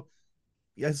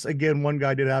 Yes, again, one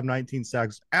guy did have 19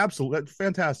 sacks. Absolutely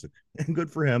fantastic and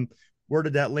good for him. Where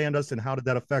did that land us and how did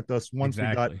that affect us once we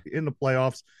got in the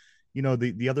playoffs?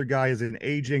 The other guy is an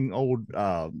aging old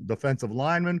defensive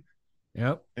lineman.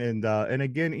 Yep. And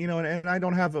again, and I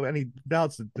don't have any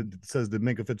doubts that says that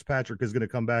Minkah Fitzpatrick is going to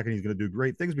come back and he's going to do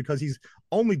great things because he's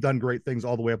only done great things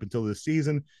all the way up until this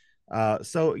season.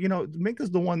 So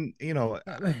Minkah's the one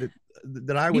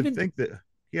that I would think that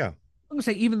I'm gonna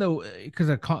say, even though, because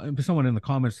someone in the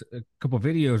comments a couple of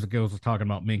videos ago was talking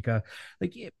about Minkah,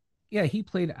 like, yeah, he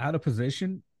played out of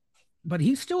position, but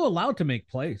he's still allowed to make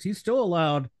plays. He's still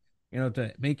allowed,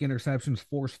 to make interceptions,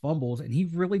 force fumbles, and he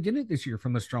really did it this year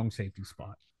from the strong safety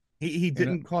spot. He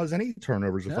didn't cause any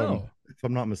turnovers, if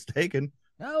I'm not mistaken.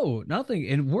 No, nothing.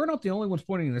 And we're not the only ones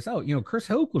pointing this out. Chris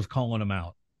Hoke was calling him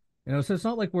out. So it's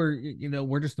not like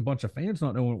we're just a bunch of fans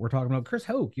not knowing what we're talking about. Chris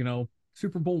Hoke,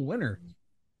 Super Bowl winner.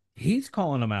 He's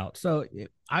calling him out. So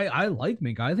I like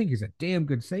Minkah. I think he's a damn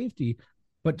good safety.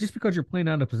 But just because you're playing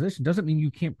out of position doesn't mean you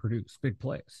can't produce big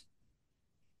plays.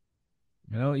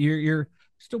 You're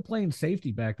still playing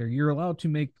safety back there. You're allowed to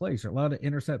make plays. You're allowed to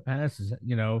intercept passes.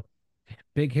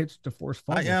 big hits to force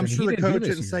fumbles, I'm and sure he the didn't do coach this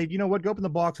didn't year. say, you know what, go up in the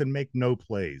box and make no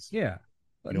plays. Yeah.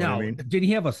 You But know what I now, mean? did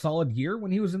he have a solid year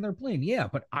when he was in there playing? Yeah,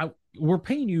 but we're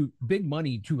paying you big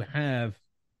money to have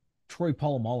Troy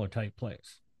Polamalu type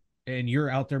plays, and you're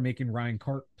out there making Ryan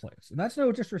Clark plays. And that's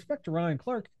no disrespect to Ryan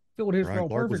Clark, filled his Ryan role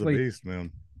Clark was a perfectly. beast,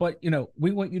 man. But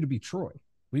we want you to be Troy.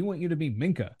 We want you to be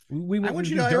Minka. We want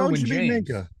you to be I want Derwin you to be James.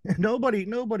 Minka.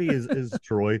 Nobody is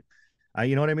Troy.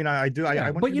 You know what I mean? I do. I Yeah,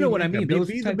 want but you you to know be what I Minka. mean. Those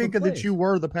Be the type of Minka that you plays.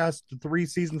 were the past 3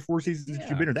 seasons, 4 seasons that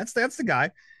you've Yeah. been here. That's the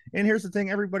guy. And here's the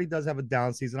thing: everybody does have a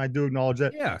down season. I do acknowledge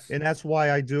that, Yes. and that's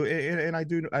why I do. And I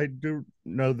do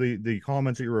know the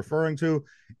comments that you're referring to,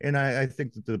 and I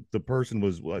think that the person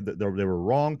was they were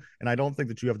wrong, and I don't think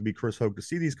that you have to be Chris Hoke to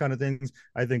see these kind of things.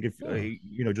 I think if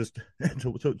No. just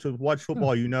to watch football,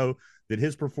 No. you know that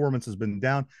his performance has been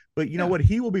down. But you know Yeah. what?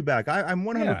 He will be back. I'm Yeah.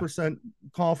 100%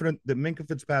 confident that Minka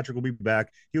Fitzpatrick will be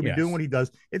back. He'll be Yes. doing what he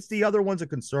does. It's the other ones that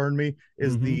concern me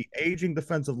is Mhm. the aging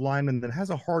defensive lineman that has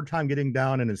a hard time getting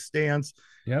down in his stance.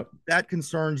 Yep. That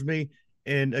concerns me.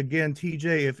 And again,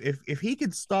 TJ, if he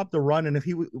could stop the run and if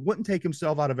he wouldn't take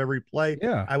himself out of every play,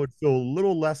 Yeah. I would feel a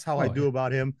little less how I Oh, do yeah.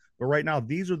 about him. But right now,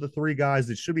 these are the three guys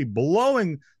that should be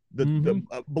blowing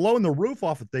blowing the roof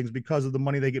off of things because of the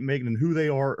money they get making and who they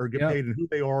are or get Yep. paid and who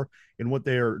they are and what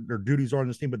their duties are on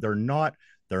this team. But they're not.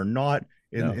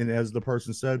 No. And as the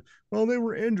person said, well, they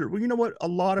were injured. Well, you know what? A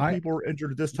lot of people are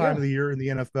injured at this time of the year in the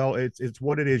NFL. It's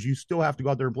what it is. You still have to go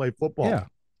out there and play football. Yeah.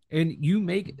 And you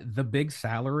make the big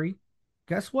salary,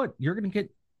 guess what? You're going to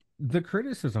get the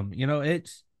criticism.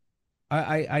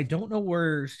 I don't know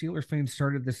where Steelers fans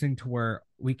started this thing to where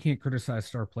we can't criticize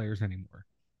star players anymore.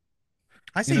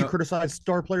 I say you criticize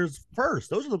star players first.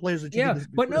 Those are the players that you yeah,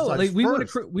 but no, like we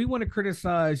want to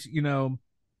criticize,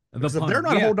 because if they're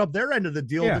not holding up their end of the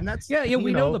deal, then that's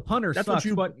we know the punter sucks,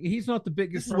 but he's not the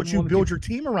biggest. This is what you build your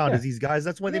team around is these guys.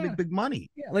 That's why they make big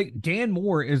money. Yeah, like Dan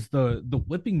Moore is the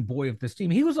whipping boy of this team.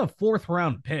 He was a 4th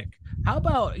round pick. How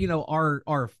about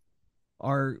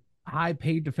our high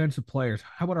paid defensive players?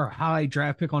 How about our high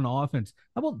draft pick on offense?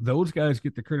 How about those guys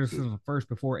get the criticism first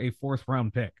before a 4th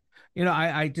round pick?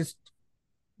 I just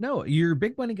no, your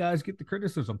big money guys get the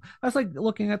criticism. That's like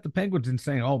looking at the Penguins and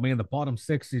saying, "Oh man, the bottom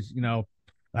 6 is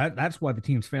that's why the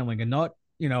team's failing," and not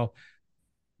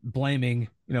blaming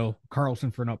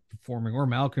Carlson for not performing or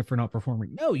Malkin for not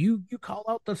performing. No, you call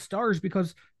out the stars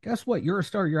because guess what? You're a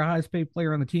star. You're a highest paid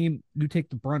player on the team. You take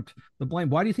the blame.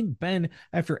 Why do you think Ben,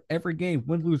 after every game,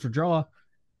 win, lose, or draw,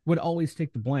 would always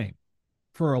take the blame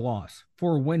for a loss,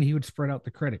 for when he would spread out the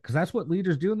credit? Because that's what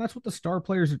leaders do, and that's what the star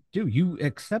players do. You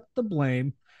accept the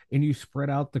blame and you spread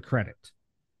out the credit.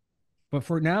 But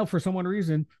for now, for some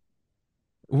reason,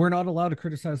 we're not allowed to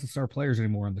criticize the star players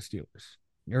anymore on the Steelers.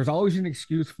 There's always an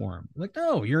excuse for them. Like,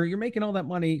 no, you're making all that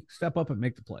money. Step up and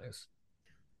make the plays.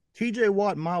 TJ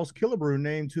Watt and Miles Killebrew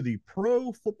named to the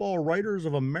Pro Football Writers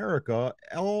of America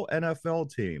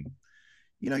NFL team.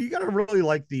 You got to really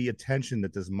like the attention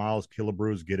that this Miles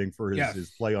Killebrew is getting for his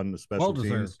play on the special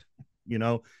teams.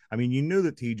 I mean, you knew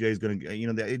that TJ is going to,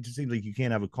 it just seems like you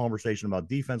can't have a conversation about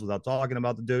defense without talking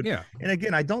about the dude. Yeah. And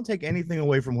again, I don't take anything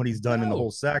away from what he's done in the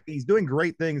whole sack. He's doing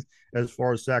great things as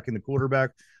far as sacking the quarterback.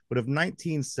 But if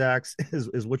 19 sacks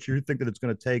is what you think that it's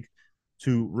going to take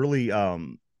to really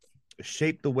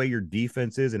shape the way your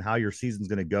defense is and how your season's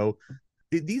going to go,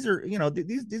 these are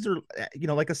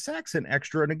like a sack's an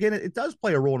extra. And again, it does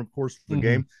play a role in, of course, the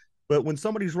game. But when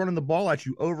somebody's running the ball at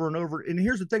you over and over, and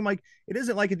here's the thing, Mike, it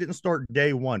isn't like it didn't start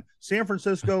day one. San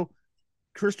Francisco,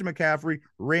 Christian McCaffrey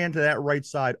ran to that right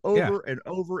side over and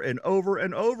over and over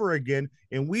and over again.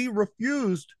 And we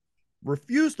refused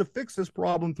to fix this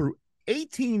problem through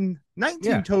 19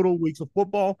 total weeks of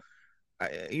football.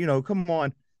 Come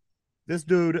on. This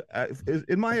dude,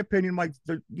 in my opinion, Mike,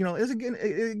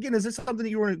 is this something that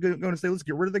you were going to say? Let's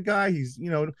get rid of the guy. He's,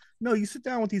 no, you sit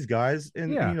down with these guys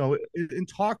and and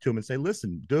talk to him and say,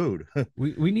 listen, dude,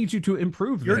 we need you to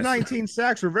improve. Your 19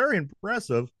 sacks are very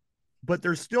impressive, but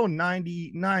there's still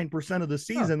 99% of the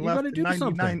season left.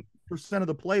 99% of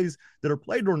the plays that are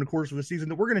played during the course of the season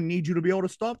that we're going to need you to be able to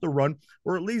stop the run,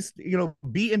 or at least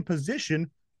be in position.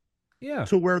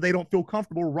 To where they don't feel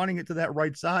comfortable running it to that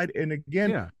right side. And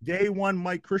again, day one,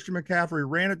 Mike, Christian McCaffrey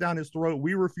ran it down his throat.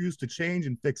 We refused to change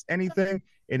and fix anything,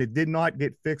 and it did not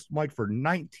get fixed, Mike, for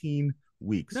 19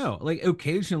 weeks. No, like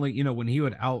occasionally, when he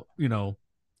would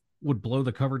would blow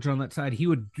the coverage on that side, he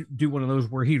would do one of those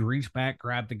where he'd reach back,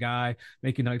 grab the guy,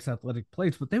 make a nice athletic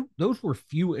plays, but those were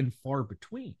few and far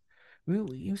between. I mean,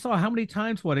 you saw how many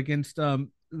times against the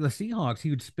Seahawks,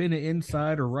 he would spin it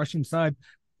inside or rush inside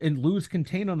and lose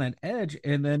contain on that edge,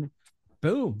 and then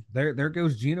boom, there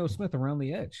goes Geno Smith around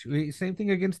the edge. Same thing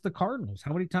against the Cardinals.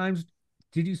 How many times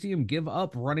did you see him give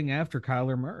up running after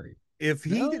Kyler Murray? If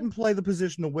he No. didn't play the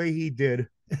position the way he did,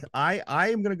 I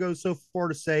am going to go so far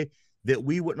to say that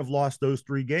we wouldn't have lost those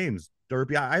 3 games.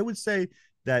 Derpy, I would say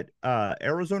that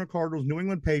Arizona Cardinals, New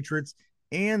England Patriots,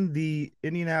 and the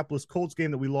Indianapolis Colts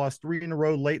game that we lost 3 in a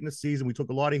row late in the season, we took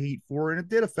a lot of heat for, and it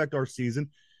did affect our season.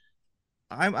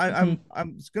 I'm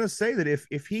just going to say that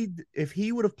if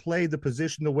he would have played the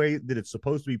position the way that it's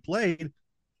supposed to be played,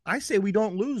 I say we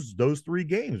don't lose those 3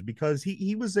 games because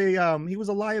he was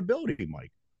a liability,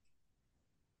 Mike.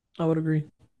 I would agree.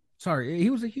 Sorry, he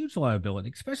was a huge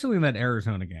liability, especially in that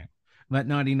Arizona game. That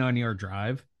 99-yard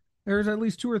drive. There's at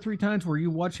least 2 or 3 times where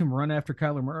you watch him run after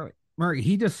Kyler Murray.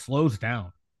 He just slows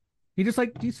down. He just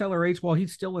like decelerates while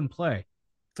he's still in play.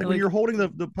 It's like when you're holding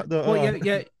the well,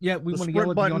 yeah. We want to yell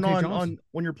at button on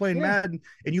when you're playing Madden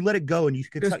and you let it go and you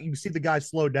can see the guy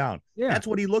slow down. Yeah, that's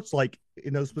what he looks like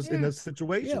in those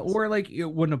situations. Yeah, or like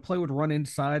when a play would run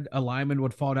inside, a lineman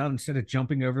would fall down instead of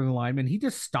jumping over the lineman. He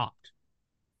just stopped.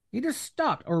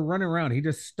 Or running around. He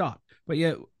just stopped. But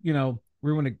yet,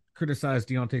 we want to criticize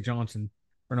Deontay Johnson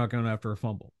for not going after a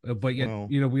fumble. But yet,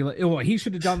 he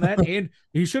should have done that, and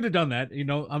he should have done that.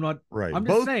 I'm not right. I'm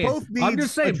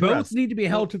just saying both need to be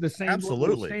held to the same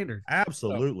standard.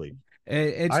 Absolutely. So,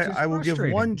 I will give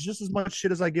one just as much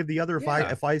shit as I give the other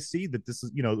if I see that this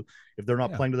is if they're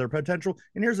not playing to their potential.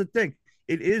 And here's the thing.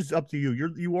 It is up to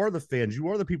you. You are the fans. You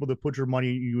are the people that put your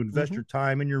money, you invest your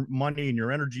time and your money and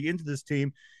your energy into this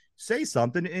team. Say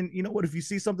something, and you know what? If you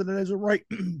see something that isn't right,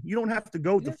 you don't have to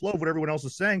go with the flow of what everyone else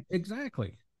is saying.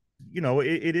 Exactly.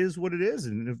 It is what it is,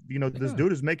 and if this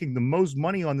dude is making the most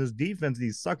money on this defense, and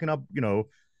he's sucking up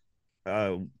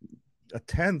a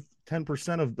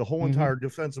 10% of the whole entire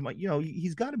defense.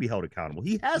 He's got to be held accountable.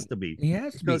 He has to be. He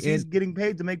has to because he's getting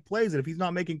paid to make plays, and if he's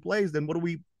not making plays, then what are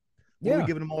we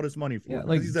giving him all this money for? Yeah,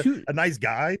 like he's a nice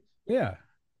guy. Yeah.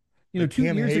 2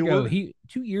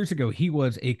 years ago, he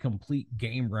was a complete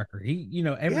game wrecker. He,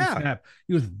 every snap,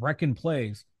 he was wrecking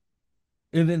plays.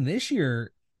 And then this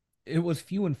year, it was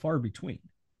few and far between.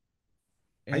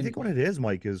 And I think what it is,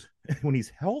 Mike, is when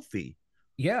he's healthy.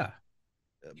 Yeah.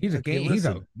 He's he's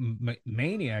a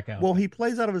maniac out. Well, he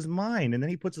plays out of his mind, and then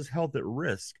he puts his health at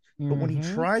risk. But when he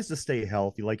tries to stay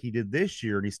healthy, like he did this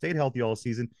year, and he stayed healthy all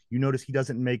season, you notice he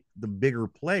doesn't make the bigger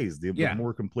plays, the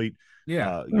more complete,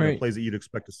 plays that you'd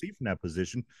expect to see from that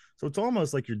position. So it's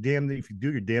almost like you're damned if you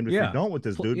do, you're damned if you don't with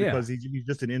this dude because he's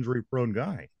just an injury-prone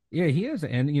guy. Yeah, he is,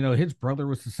 and his brother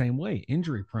was the same way,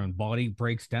 injury-prone, body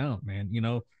breaks down, man.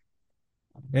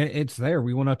 It's there.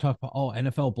 We want to talk about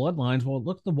NFL bloodlines. Well,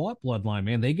 look at the Watt bloodline,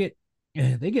 man. They get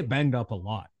banged up a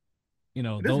lot. This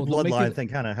bloodline thing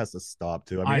kind of has to stop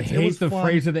too. I hate the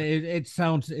phrase of it.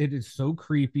 It is so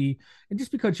creepy. And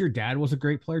just because your dad was a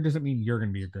great player doesn't mean you're going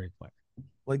to be a great player.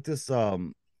 Like this,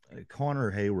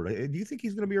 Connor Hayward. Do you think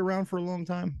he's going to be around for a long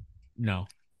time? No.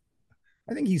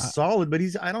 I think he's solid, but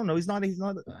I don't know. He's nothing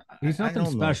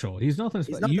special. He's nothing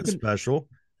special.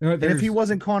 And if he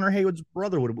wasn't Connor Hayward's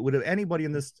brother, would have anybody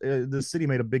in this city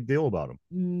made a big deal about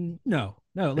him? No.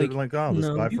 Like, oh, this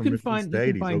guy from Michigan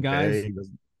State, he's okay. Guys.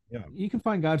 You can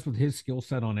find guys with his skill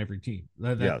set on every team.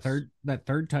 That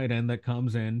third tight end that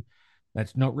comes in,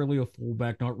 that's not really a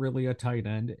fullback, not really a tight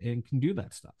end, and can do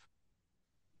that stuff.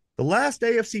 The last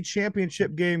AFC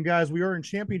Championship game, guys. We are in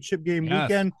Championship game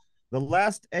weekend. The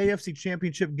last AFC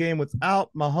Championship game without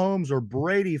Mahomes or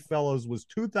Brady, fellas, was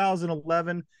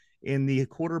 2011. And the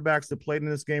quarterbacks that played in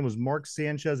this game was Mark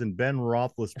Sanchez and Ben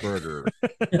Roethlisberger.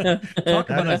 Talk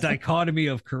about a dichotomy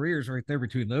of careers right there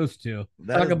between those two.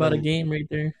 Talk about a game right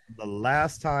there. The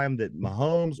last time that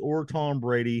Mahomes or Tom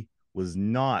Brady was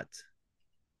not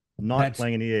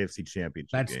playing in the AFC Championship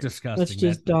That's game. Disgusting. That's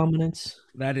just dominance.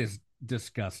 That is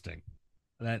disgusting.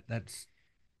 That's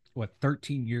what,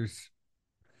 13 years.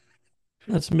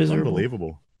 That's miserable.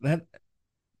 Unbelievable.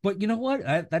 But you know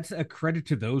what? That's a credit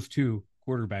to those two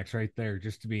quarterbacks right there,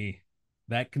 just to be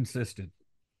that consistent.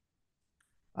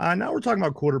 Now we're talking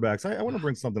about quarterbacks. I want to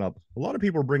bring something up. A lot of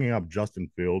people are bringing up Justin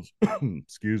Fields.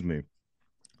 Excuse me.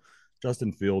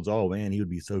 Justin Fields. Oh, man, he would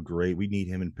be so great. We need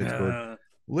him in Pittsburgh.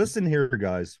 Listen here,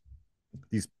 guys.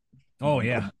 The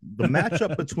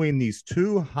matchup between these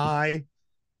two high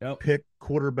pick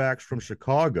quarterbacks from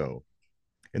Chicago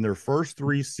in their first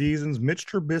 3 seasons, Mitch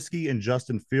Trubisky and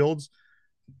Justin Fields.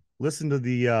 Listen to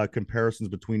the comparisons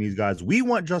between these guys. We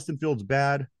want Justin Fields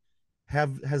bad.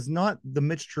 Has not the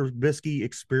Mitch Trubisky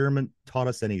experiment taught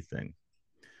us anything?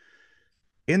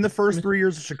 In the first 3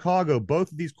 years of Chicago,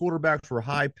 both of these quarterbacks were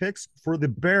high picks for the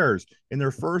Bears in their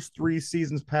first 3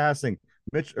 seasons passing.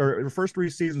 Mitch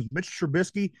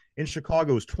Trubisky in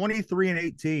Chicago was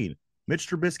 23-18. Mitch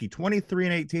Trubisky,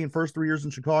 23-18, first 3 years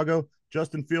in Chicago.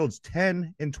 Justin Fields,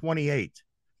 10-28.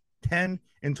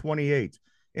 10-28.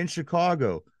 In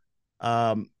Chicago,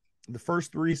 the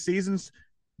first 3 seasons,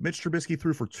 Mitch Trubisky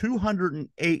threw for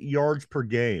 208 yards per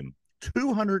game.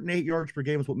 208 yards per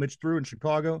game is what Mitch threw in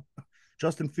Chicago.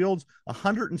 Justin Fields,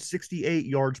 168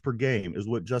 yards per game is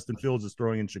what Justin Fields is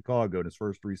throwing in Chicago in his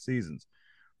first 3 seasons.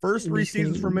 First 3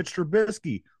 seasons for Mitch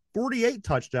Trubisky, 48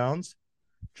 touchdowns.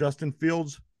 Justin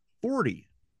Fields, 40.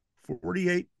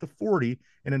 48-40.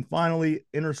 And then finally,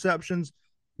 interceptions.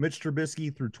 Mitch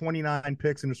Trubisky threw 29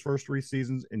 picks in his first 3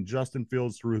 seasons, and Justin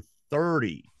Fields threw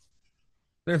 30.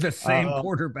 They're the same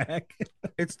quarterback.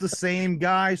 It's the same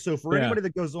guy. So for anybody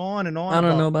that goes on and on, I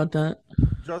don't know about that.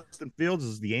 Justin Fields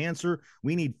is the answer.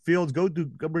 We need Fields. Go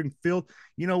bring Fields.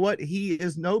 You know what? He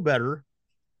is no better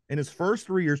in his first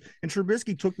 3 years. And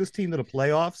Trubisky took this team to the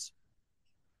playoffs.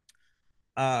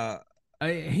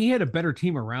 He had a better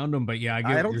team around him, but yeah,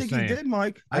 I don't think he did,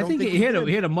 Mike. I think he had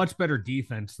a much better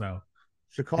defense though.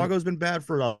 Chicago's been bad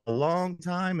for a long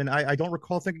time, and I don't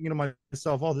recall thinking to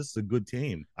myself, "Oh, this is a good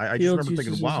team." I just remember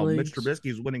thinking, "Wow, Mitch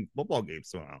Trubisky is winning football games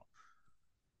somehow."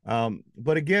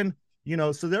 But again,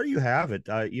 so there you have it.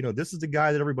 This is the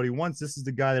guy that everybody wants. This is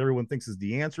the guy that everyone thinks is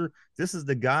the answer. This is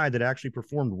the guy that actually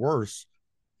performed worse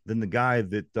than the guy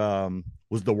that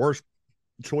was the worst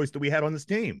choice that we had on this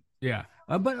team. Yeah,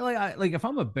 but like if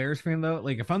I'm a Bears fan though,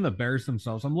 like if I'm the Bears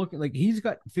themselves, I'm looking like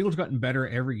Fields gotten better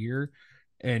every year.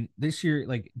 And this year,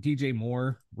 like DJ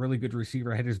Moore, really good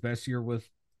receiver, had his best year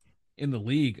in the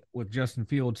league with Justin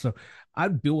Fields. So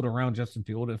I'd build around Justin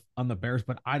Fields if I'm the Bears,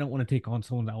 but I don't want to take on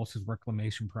someone else's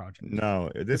reclamation project.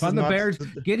 No, if I'm the Bears,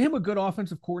 get him a good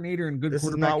offensive coordinator and good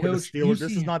quarterback coach.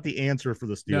 This is not the answer for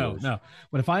the Steelers. No.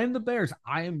 But if I am the Bears,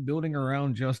 I am building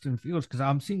around Justin Fields because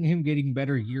I'm seeing him getting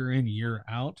better year in, year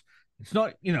out. It's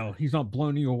not, he's not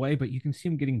blowing you away, but you can see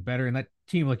him getting better. And that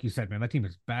team, like you said, man, that team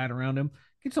is bad around him.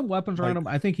 Get some weapons around him.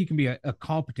 I think he can be a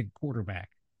competent quarterback.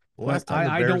 But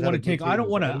I don't want to take. I don't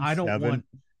want.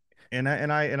 And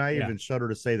I even shudder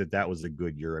to say that was a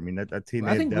good year. I mean, that team.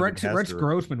 I think Rex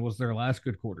Grossman was their last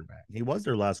good quarterback. He was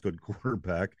their last good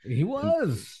quarterback. He was.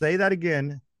 And say that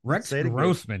again. Rex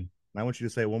Grossman. I want you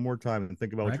to say it one more time and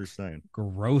think about what you're saying.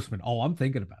 Grossman. Oh, I'm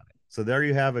thinking about it. So there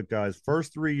you have it, guys.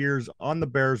 First 3 years on the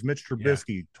Bears. Mitch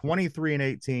Trubisky,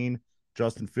 23-18.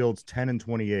 Justin Fields,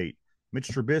 10-28. Mitch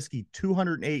Trubisky,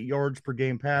 208 yards per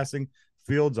game passing.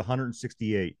 Fields,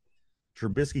 168.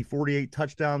 Trubisky, 48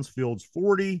 touchdowns. Fields,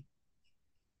 40.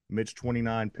 Mitch,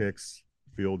 29 picks.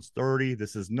 Fields, 30.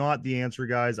 This is not the answer,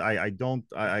 guys.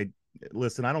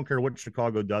 Listen, I don't care what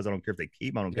Chicago does. I don't care if they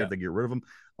keep him. I don't care if they get rid of him.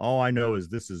 All I know is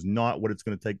this is not what it's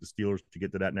going to take the Steelers to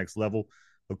get to that next level.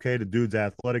 Okay, the dude's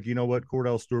athletic. You know what?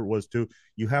 Cordell Stewart was too.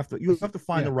 You have to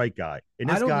find the right guy. And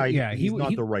this guy, he's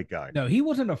not the right guy. No, he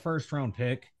wasn't a first round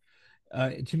pick.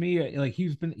 To me, like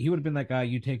he would have been that guy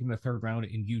you take in the third round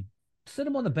and you sit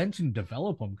him on the bench and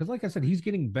develop him because, like I said, he's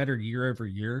getting better year over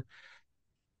year.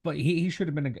 But he should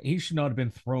not have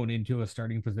been thrown into a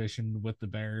starting position with the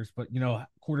Bears. But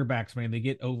quarterbacks, man, they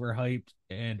get overhyped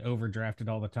and overdrafted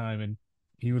all the time, and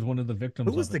he was one of the victims.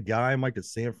 Who was the guy, Mike, that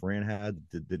San Fran had?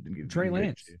 Trey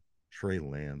Lance. Trey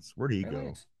Lance. Where did he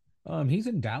go? Lance. He's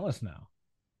in Dallas now.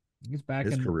 He's back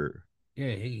in his career.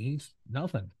 Yeah, he's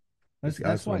nothing. That's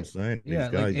what I'm saying. Yeah,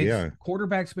 guys,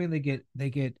 quarterbacks, man, they get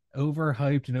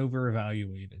overhyped and over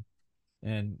evaluated,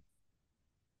 and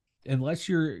unless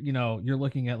you're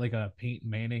looking at like a Peyton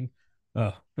Manning,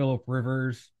 Phillip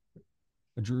Rivers,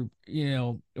 a Drew,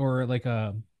 or like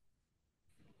a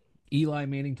Eli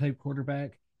Manning type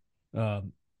quarterback,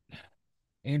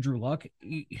 Andrew Luck,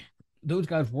 those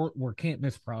guys were can't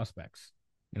miss prospects.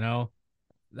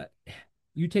 That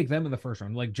you take them in the first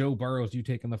round, like Joe Burrows, you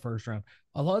take in the first round.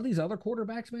 A lot of these other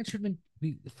quarterbacks, man, should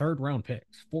be third round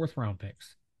picks, fourth round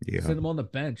picks. Yeah. Sit them on the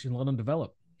bench and let them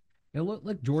develop. Look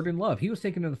like Jordan Love. He was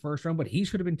taken in the first round, but he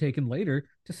should have been taken later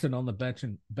to sit on the bench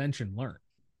and learn.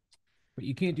 But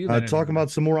you can't do that. Talking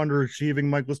about some more underachieving,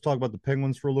 Mike. Let's talk about the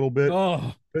Penguins for a little bit.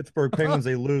 Oh, Pittsburgh Penguins,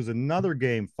 they lose another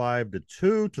game 5-2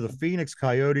 to the Phoenix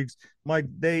Coyotes. Mike,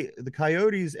 the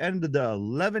Coyotes ended the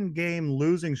 11-game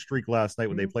losing streak last night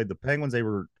when they played the Penguins. They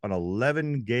were on an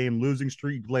 11-game losing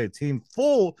streak. You play a team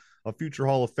full of future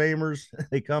Hall of Famers.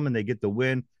 They come and they get the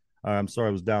win. I'm sorry,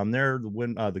 I was down there. The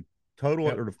win, the total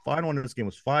or the final in this game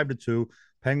was 5-2.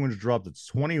 Penguins dropped at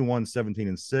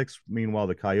 21-17-6. Meanwhile,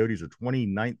 the Coyotes are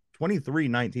 23-19-3.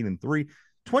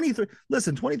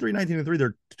 23-19-3.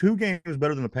 They're 2 games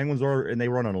better than the Penguins are, and they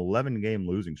run an 11-game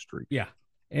losing streak. Yeah,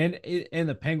 and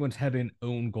the Penguins had an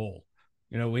own goal.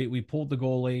 We pulled the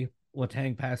goalie.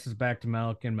 Letang passes back to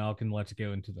Malkin. Malkin lets it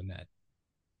go into the net.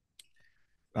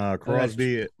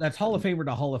 Crosby, That's Hall of Famer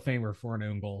to Hall of Famer for an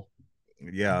own goal.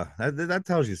 yeah, that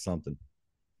tells you something.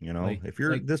 You know, Like if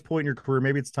you're like at this point in your career,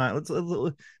 maybe it's time.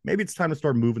 Maybe it's time to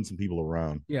start moving some people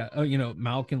around. yeah,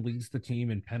 Malkin leads the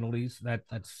team in penalties.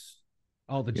 That's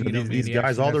all the You know, Geno these maniacs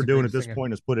guys, think all that's they're the doing at greatest this thing.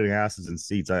 point is putting asses in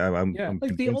seats. Yeah, I'm like the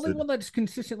convinced only that one that's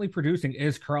consistently producing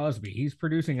is Crosby. He's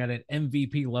producing at an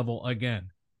MVP level again.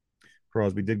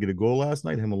 Crosby did get a goal last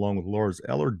night. Him along with Lars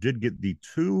Eller did get the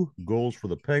 2 goals for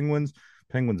the Penguins.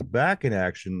 Penguins back in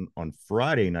action on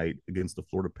Friday night against the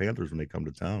Florida Panthers when they come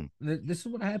to town. This is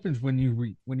what happens when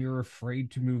you're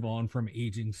afraid to move on from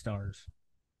aging stars.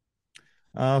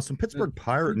 Some Pittsburgh The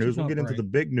Pirate future's news. We'll not get into bright. the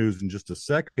big news in just a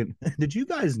second. Did you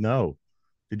guys know?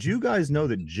 Did you guys know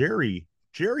that Jerry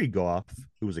Goff,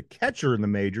 who was a catcher in the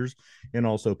majors, and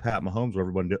also Pat Mahomes,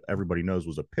 who everybody knows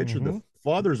was a pitcher, the Mm-hmm.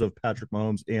 fathers of Patrick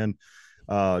Mahomes and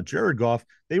Jared Goff,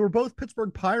 they were both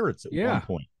Pittsburgh Pirates at one Yeah,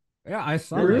 point. yeah, I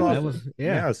saw Jerry that. Goff, That was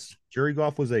yeah. yes, Jerry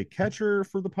Goff was a catcher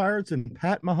for the Pirates, and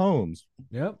Pat Mahomes,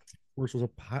 Yep. of course,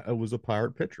 was a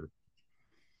Pirate pitcher.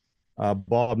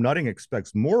 Bob Nutting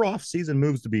expects more off-season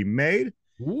moves to be made.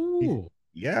 He, Ooh.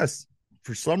 yes,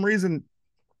 for some reason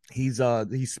he's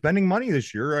spending money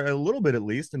this year, a little bit at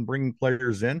least, and bringing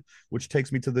players in, which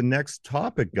takes me to the next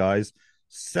topic, guys.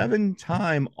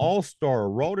 7-time All-Star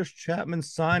Aroldis Chapman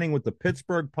signing with the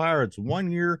Pittsburgh Pirates,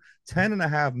 1 year,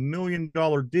 $10.5 million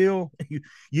deal.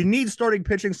 You need starting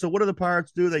pitching, so what do the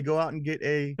Pirates do? They go out and get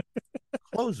a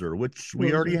closer, which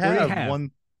we already Already have have.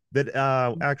 one that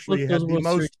actually Look, those had the World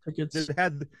Series most tickets.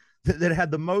 that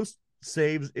had the most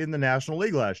saves in the National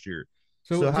League last year.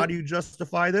 So how do you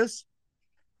justify this?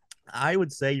 I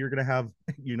would say you're going to have,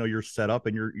 your setup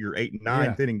and your 8 and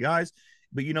 9th Yeah. inning guys.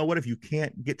 But you know what? If you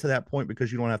can't get to that point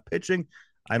because you don't have pitching,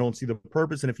 I don't see the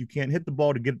purpose. And if you can't hit the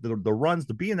ball to get the runs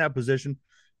to be in that position,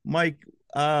 Mike,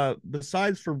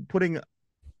 besides for putting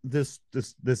this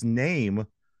name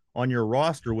on your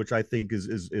roster, which I think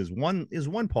is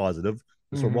one positive,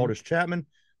 this Aroldis Chapman.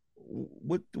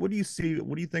 What do you see?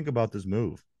 What do you think about this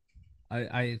move?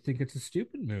 I think it's a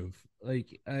stupid move.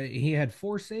 Like he had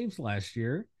 4 saves last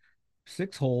year,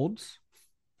 6 holds,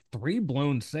 3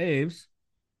 blown saves,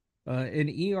 an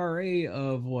ERA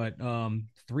of what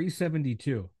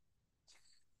 3.72,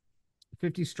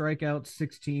 50 strikeouts,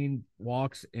 16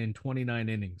 walks in 29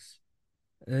 innings.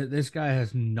 This guy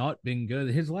has not been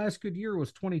good. His last good year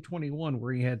was 2021,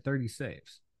 where he had 30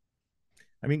 saves.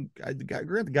 I mean,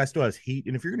 the guy still has heat,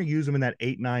 and if you're going to use him in that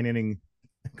 8-9 inning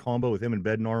combo with him and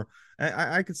Bednar,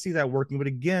 I could see that working. But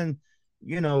again,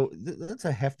 that's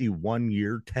a hefty 1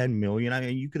 year, 10 million. I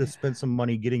mean, you could have spent some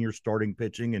money getting your starting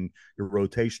pitching and your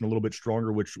rotation a little bit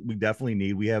stronger, which we definitely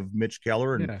need. We have Mitch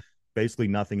Keller and Yeah. basically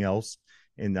nothing else.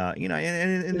 And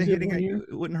and the hitting,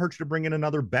 it wouldn't hurt you to bring in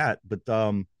another bat. But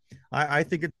I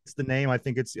think it's the name. I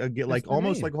think it's like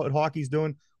almost like what hockey's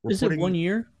doing. We're putting 1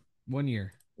 year. 1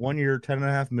 year. 1 year,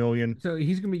 10.5 million. So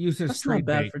he's going to be used as That's trade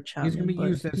not bad bait. for Chapman. He's going to be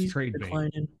used as he's trade bait.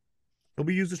 declining. He'll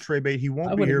be used as trade bait. He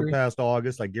won't I be would here agree. past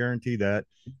August. I guarantee that.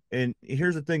 And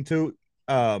here's the thing, too.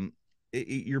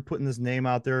 You're putting this name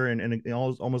out there, and it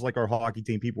almost like our hockey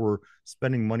team, people were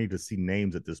spending money to see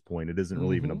names at this point. It isn't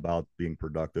really even about being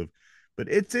productive, but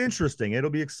it's interesting.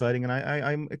 It'll be exciting, and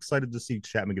I'm excited to see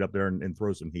Chapman get up there and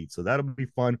throw some heat. So that'll be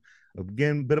fun.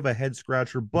 Again, bit of a head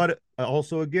scratcher, but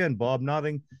also again, Bob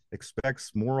Nothing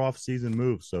expects more off-season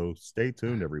moves. So stay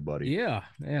tuned, everybody. Yeah,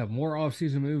 more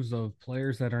off-season moves of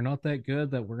players that are not that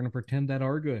good that we're going to pretend that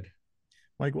are good.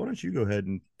 Mike, why don't you go ahead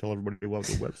and tell everybody about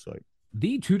the website?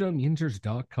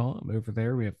 The2dumbyinzers.com. Over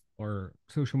there, we have our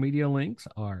social media links,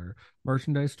 our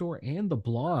merchandise store, and the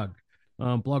blog.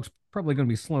 Blog's probably going to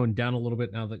be slowing down a little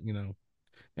bit now that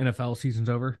NFL season's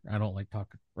over. I don't like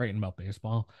writing about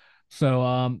baseball,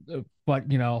 so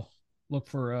but look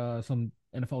for some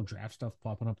NFL draft stuff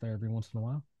popping up there every once in a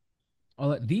while.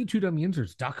 I'll at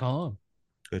the2dumbyinzers.com.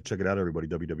 Check it out, everybody.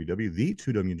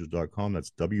 www.the2dumbyinzers.com. That's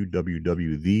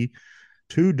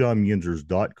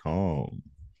www.the2dumbyinzers.com.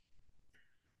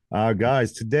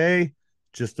 Guys, today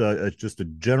just a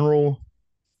general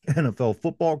NFL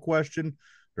football question.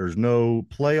 There's no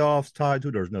playoffs tied to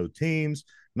it. There's no teams,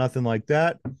 nothing like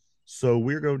that. So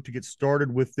we're going to get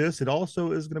started with this. It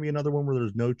also is going to be another one where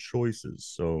there's no choices.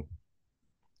 So,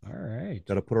 all right,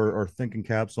 got to put our thinking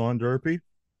caps on, Derpy.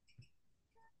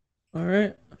 All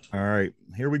right. All right,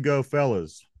 here we go,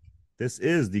 fellas. This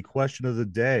is the question of the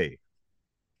day.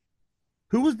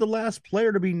 Who was the last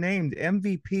player to be named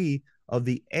MVP of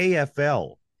the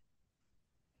AFL?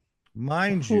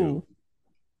 Mind you,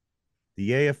 the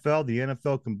AFL, the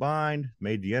NFL combined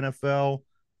made the NFL.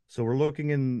 So we're looking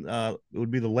in, it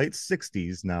would be the late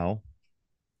 60s now.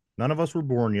 None of us were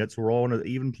born yet, so we're all on an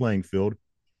even playing field.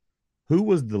 Who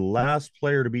was the last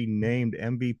player to be named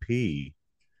MVP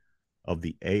of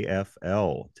the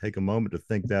AFL? Take a moment to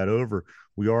think that over.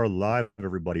 We are live,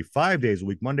 everybody, 5 days a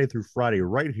week, Monday through Friday,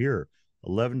 right here,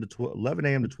 11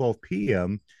 a.m. to 12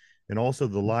 p.m. And also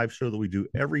the live show that we do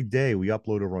every day, we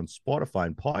upload over on Spotify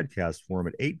and podcast form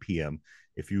at 8 p.m.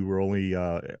 If you were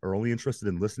only interested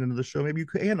in listening to the show, maybe you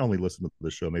can only listen to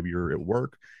the show. Maybe you're at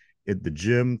work, at the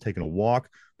gym, taking a walk.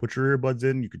 Put your earbuds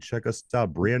in. You can check us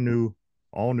out. Brand new,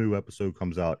 all new episode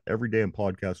comes out every day in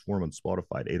podcast form on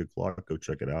Spotify at 8 o'clock. Go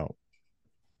check it out.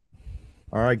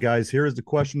 All right, guys, here is the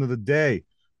question of the day.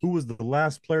 Who was the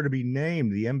last player to be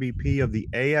named the MVP of the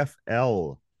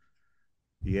AFL?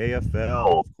 The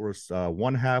AFL, of course,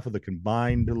 one half of the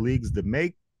combined leagues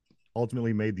that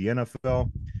ultimately made the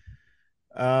NFL.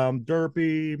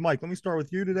 Derpy, Mike, let me start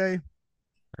with you today.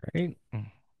 Right.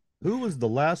 Who was the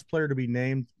last player to be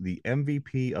named the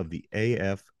MVP of the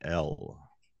AFL?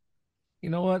 You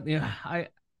know what? Yeah,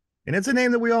 And it's a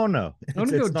name that we all know. I'm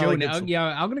gonna go It's not Joe. like it's, Yeah,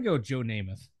 I'm gonna go Joe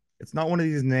Namath. it's not one of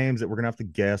these names that we're gonna have to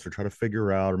guess or try to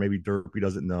figure out, or maybe Derpy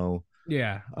doesn't know.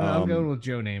 Yeah, I'm going with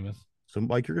Joe Namath. So,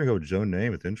 Mike, you're gonna go with Joe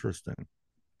Namath. Interesting.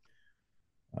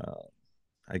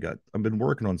 I've been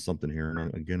working on something here,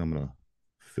 and again, I'm gonna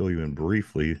fill you in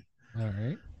briefly All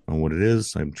right. on what it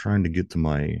is. I'm trying to get to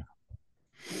my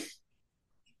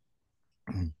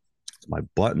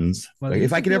buttons. Well, Like,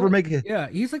 if I could ever make it, yeah,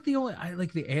 he's like the only I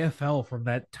like the AFL from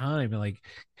that time, like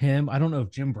him. I don't know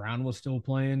if Jim Brown was still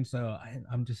playing, so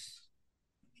I'm just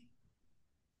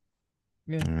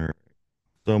yeah. all right.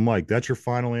 So, Mike, that's your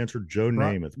final answer. Joe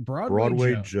Namath,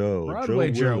 Broadway Joe,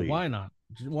 Broadway Joe Joe. Willie, Why not?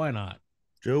 Why not?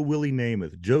 Joe Willie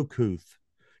Namath, Joe Kuth,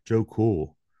 Joe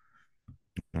Cool.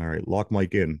 All right, lock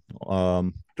Mike in.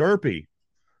 Derpy,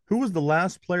 who was the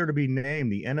last player to be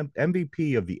named the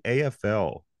MVP of the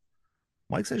AFL?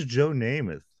 Mike says Joe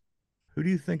Namath. Who do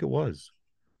you think it was?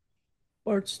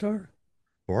 Bart Starr.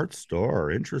 Bart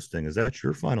Starr. Interesting. Is that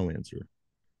your final answer?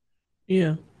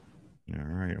 Yeah. All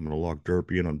right, I'm going to lock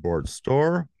Derpy in on Bart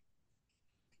Starr.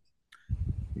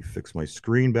 Let me fix my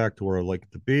screen back to where I like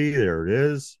it to be. There it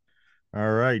is.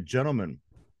 All right, gentlemen.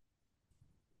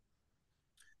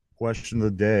 Question of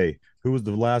the day: who was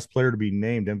the last player to be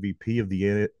named MVP of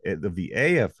the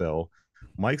AFL?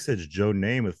 Mike says Joe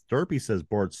Namath. Derpy says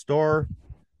Bart Starr.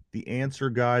 The answer,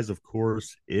 guys, of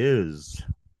course, is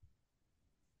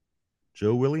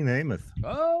Joe Willie Namath.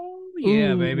 Oh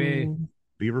yeah, baby. Ooh.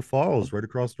 Beaver Falls, right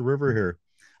across the river here.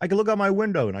 I can look out my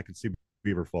window and I can see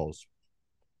Beaver Falls.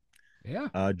 Yeah.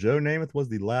 Joe Namath was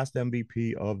the last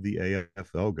MVP of the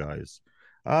AFL, guys.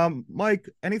 Mike,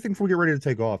 anything before we get ready to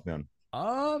take off, man?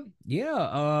 Yeah.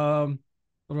 A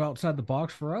little outside the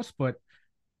box for us, but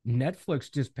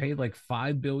Netflix just paid like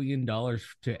 $5 billion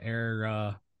to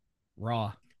air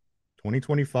Raw.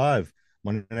 2025.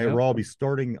 Monday Night Yep. Raw will be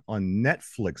starting on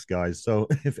Netflix, guys. So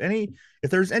if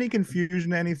there's any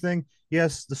confusion, anything,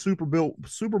 yes, the Super Bowl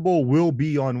will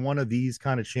be on one of these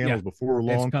kind of channels Yeah, before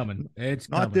long. It's coming. It's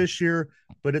not coming. this year,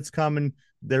 but it's coming.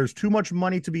 There's too much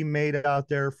money to be made out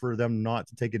there for them not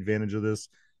to take advantage of this.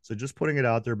 So just putting it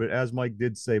out there. But as Mike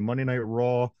did say, Monday Night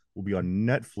Raw will be on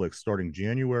Netflix starting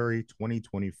January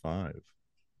 2025.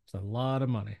 It's a lot of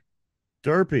money.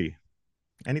 Derpy,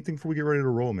 anything before we get ready to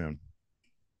roll, man?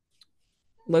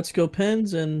 Let's go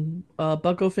Pens and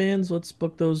Bucko fans. Let's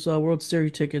book those World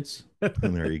Series tickets.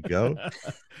 And there you go.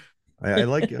 I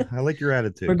like your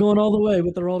attitude. We're going all the way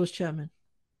with Aroldis Chapman.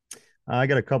 I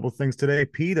got a couple things today.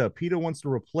 PETA wants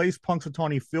to replace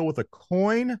Punxsutawney Phil with a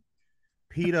coin.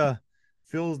 PETA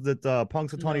feels that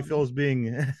Punxsutawney Phil is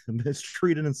being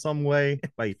mistreated in some way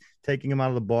by taking him out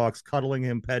of the box, cuddling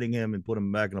him, petting him, and put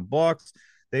him back in a box.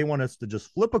 They want us to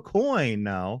just flip a coin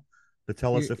now to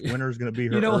tell us if winner is going to be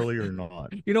here early or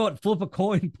not. You know what? Flip a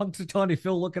coin. Punxsutawney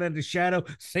Phil looking at the shadow.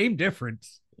 Same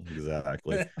difference.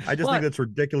 Exactly. I just think that's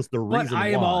ridiculous. The reason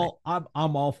I am why.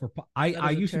 I'm all for. I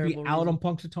used to be out on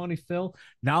Punxsutawney Phil.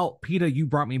 Now, PETA, you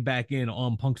brought me back in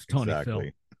on Punxsutawney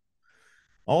Phil.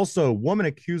 Also, woman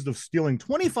accused of stealing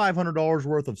 $2,500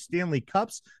 worth of Stanley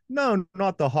Cups. No,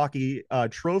 not the hockey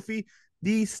trophy.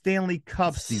 These Stanley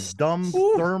Cups, these dumb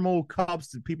thermal cups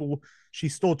that people. She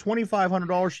stole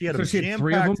 $2,500. She had them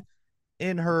jam-packed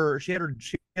in her. She had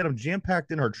them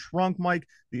jam-packed in her trunk, Mike.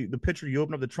 The picture, you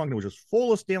open up the trunk and it was just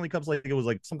full of Stanley Cups, like it was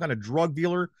like some kind of drug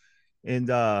dealer. And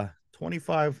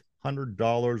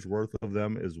 $2,500 worth of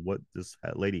them is what this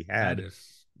lady had.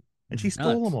 And she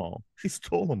stole them all. She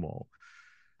stole them all.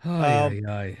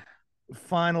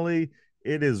 Finally,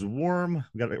 it is warm.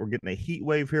 We're getting a heat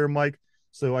wave here, Mike.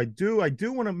 So I do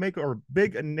want to make our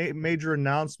big major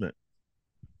announcement.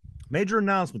 Major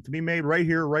announcement to be made right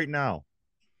here, right now.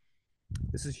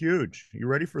 This is huge. You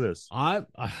ready for this? I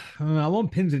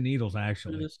want pins and needles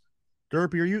actually.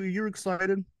 Derpy, are you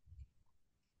excited?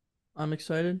 I'm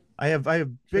excited. I have Should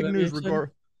I be excited?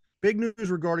 big news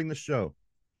regarding the show.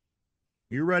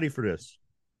 You ready for this?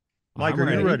 Mike, I'm are you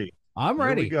ready. ready? I'm Here we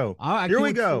ready. go. I Here can't we wait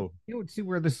to go. can't wait to see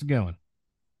where this is going.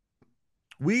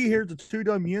 We here at the Two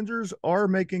Dumb Yinzers are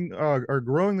making are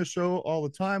growing the show all the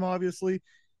time, obviously.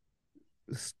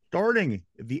 Starting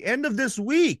at the end of this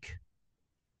week,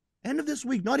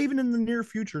 not even in the near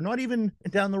future, not even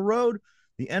down the road,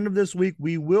 the end of this week,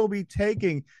 we will be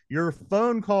taking your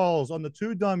phone calls on the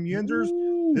Two Dumb Yinzers.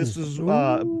 This is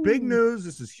big news.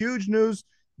 This is huge news.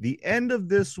 The end of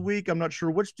this week, I'm not sure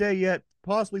which day yet,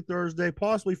 possibly Thursday,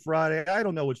 possibly Friday. I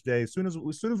don't know which day. As soon as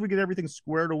we get everything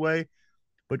squared away.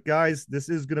 But guys, this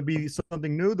is going to be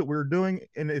something new that we're doing,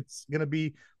 and it's going to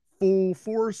be full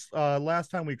force. Last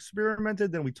time we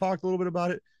experimented, then we talked a little bit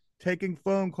about it. Taking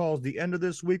phone calls the end of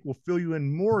this week. We'll fill you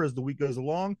in more as the week goes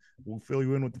along. We'll fill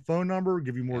you in with the phone number,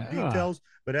 give you more Yeah. details.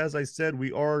 But as I said,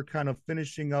 we are kind of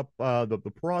finishing up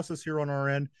the process here on our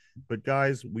end. But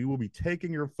guys, we will be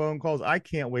taking your phone calls. I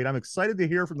can't wait. I'm excited to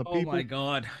hear from the Oh people. my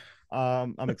God.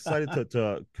 I'm excited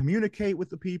to communicate with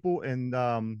the people, and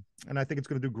I think it's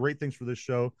going to do great things for this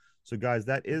show. So, guys,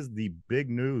 that is the big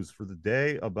news for the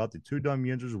day about the Two Dumb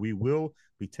Yinzers. We will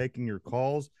be taking your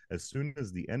calls as soon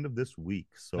as the end of this week.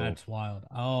 So That's wild.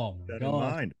 Oh my that in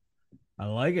God. mind, I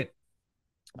like it.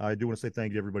 I do want to say thank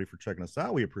you to everybody for checking us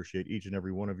out. We appreciate each and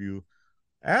every one of you.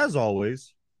 As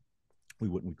always, we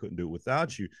couldn't do it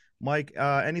without you. Mike,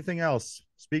 anything else?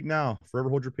 Speak now. Forever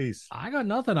hold your peace. I got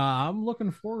nothing. I'm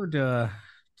looking forward to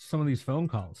some of these phone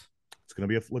calls. It's gonna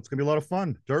be a lot of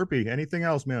fun. Derpy, anything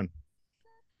else, man?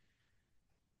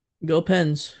 Go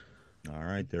Pens. All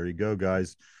right, there you go,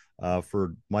 guys.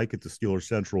 For Mike at the Steeler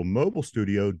Central Mobile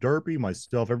Studio, Derpy,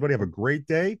 myself, everybody have a great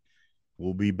day.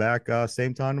 We'll be back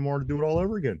same time tomorrow to do it all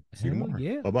over again. See you Hell tomorrow.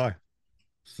 yeah. Bye-bye.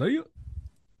 See you.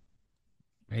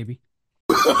 Maybe.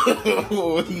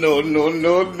 Oh, no, no,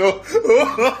 no, no.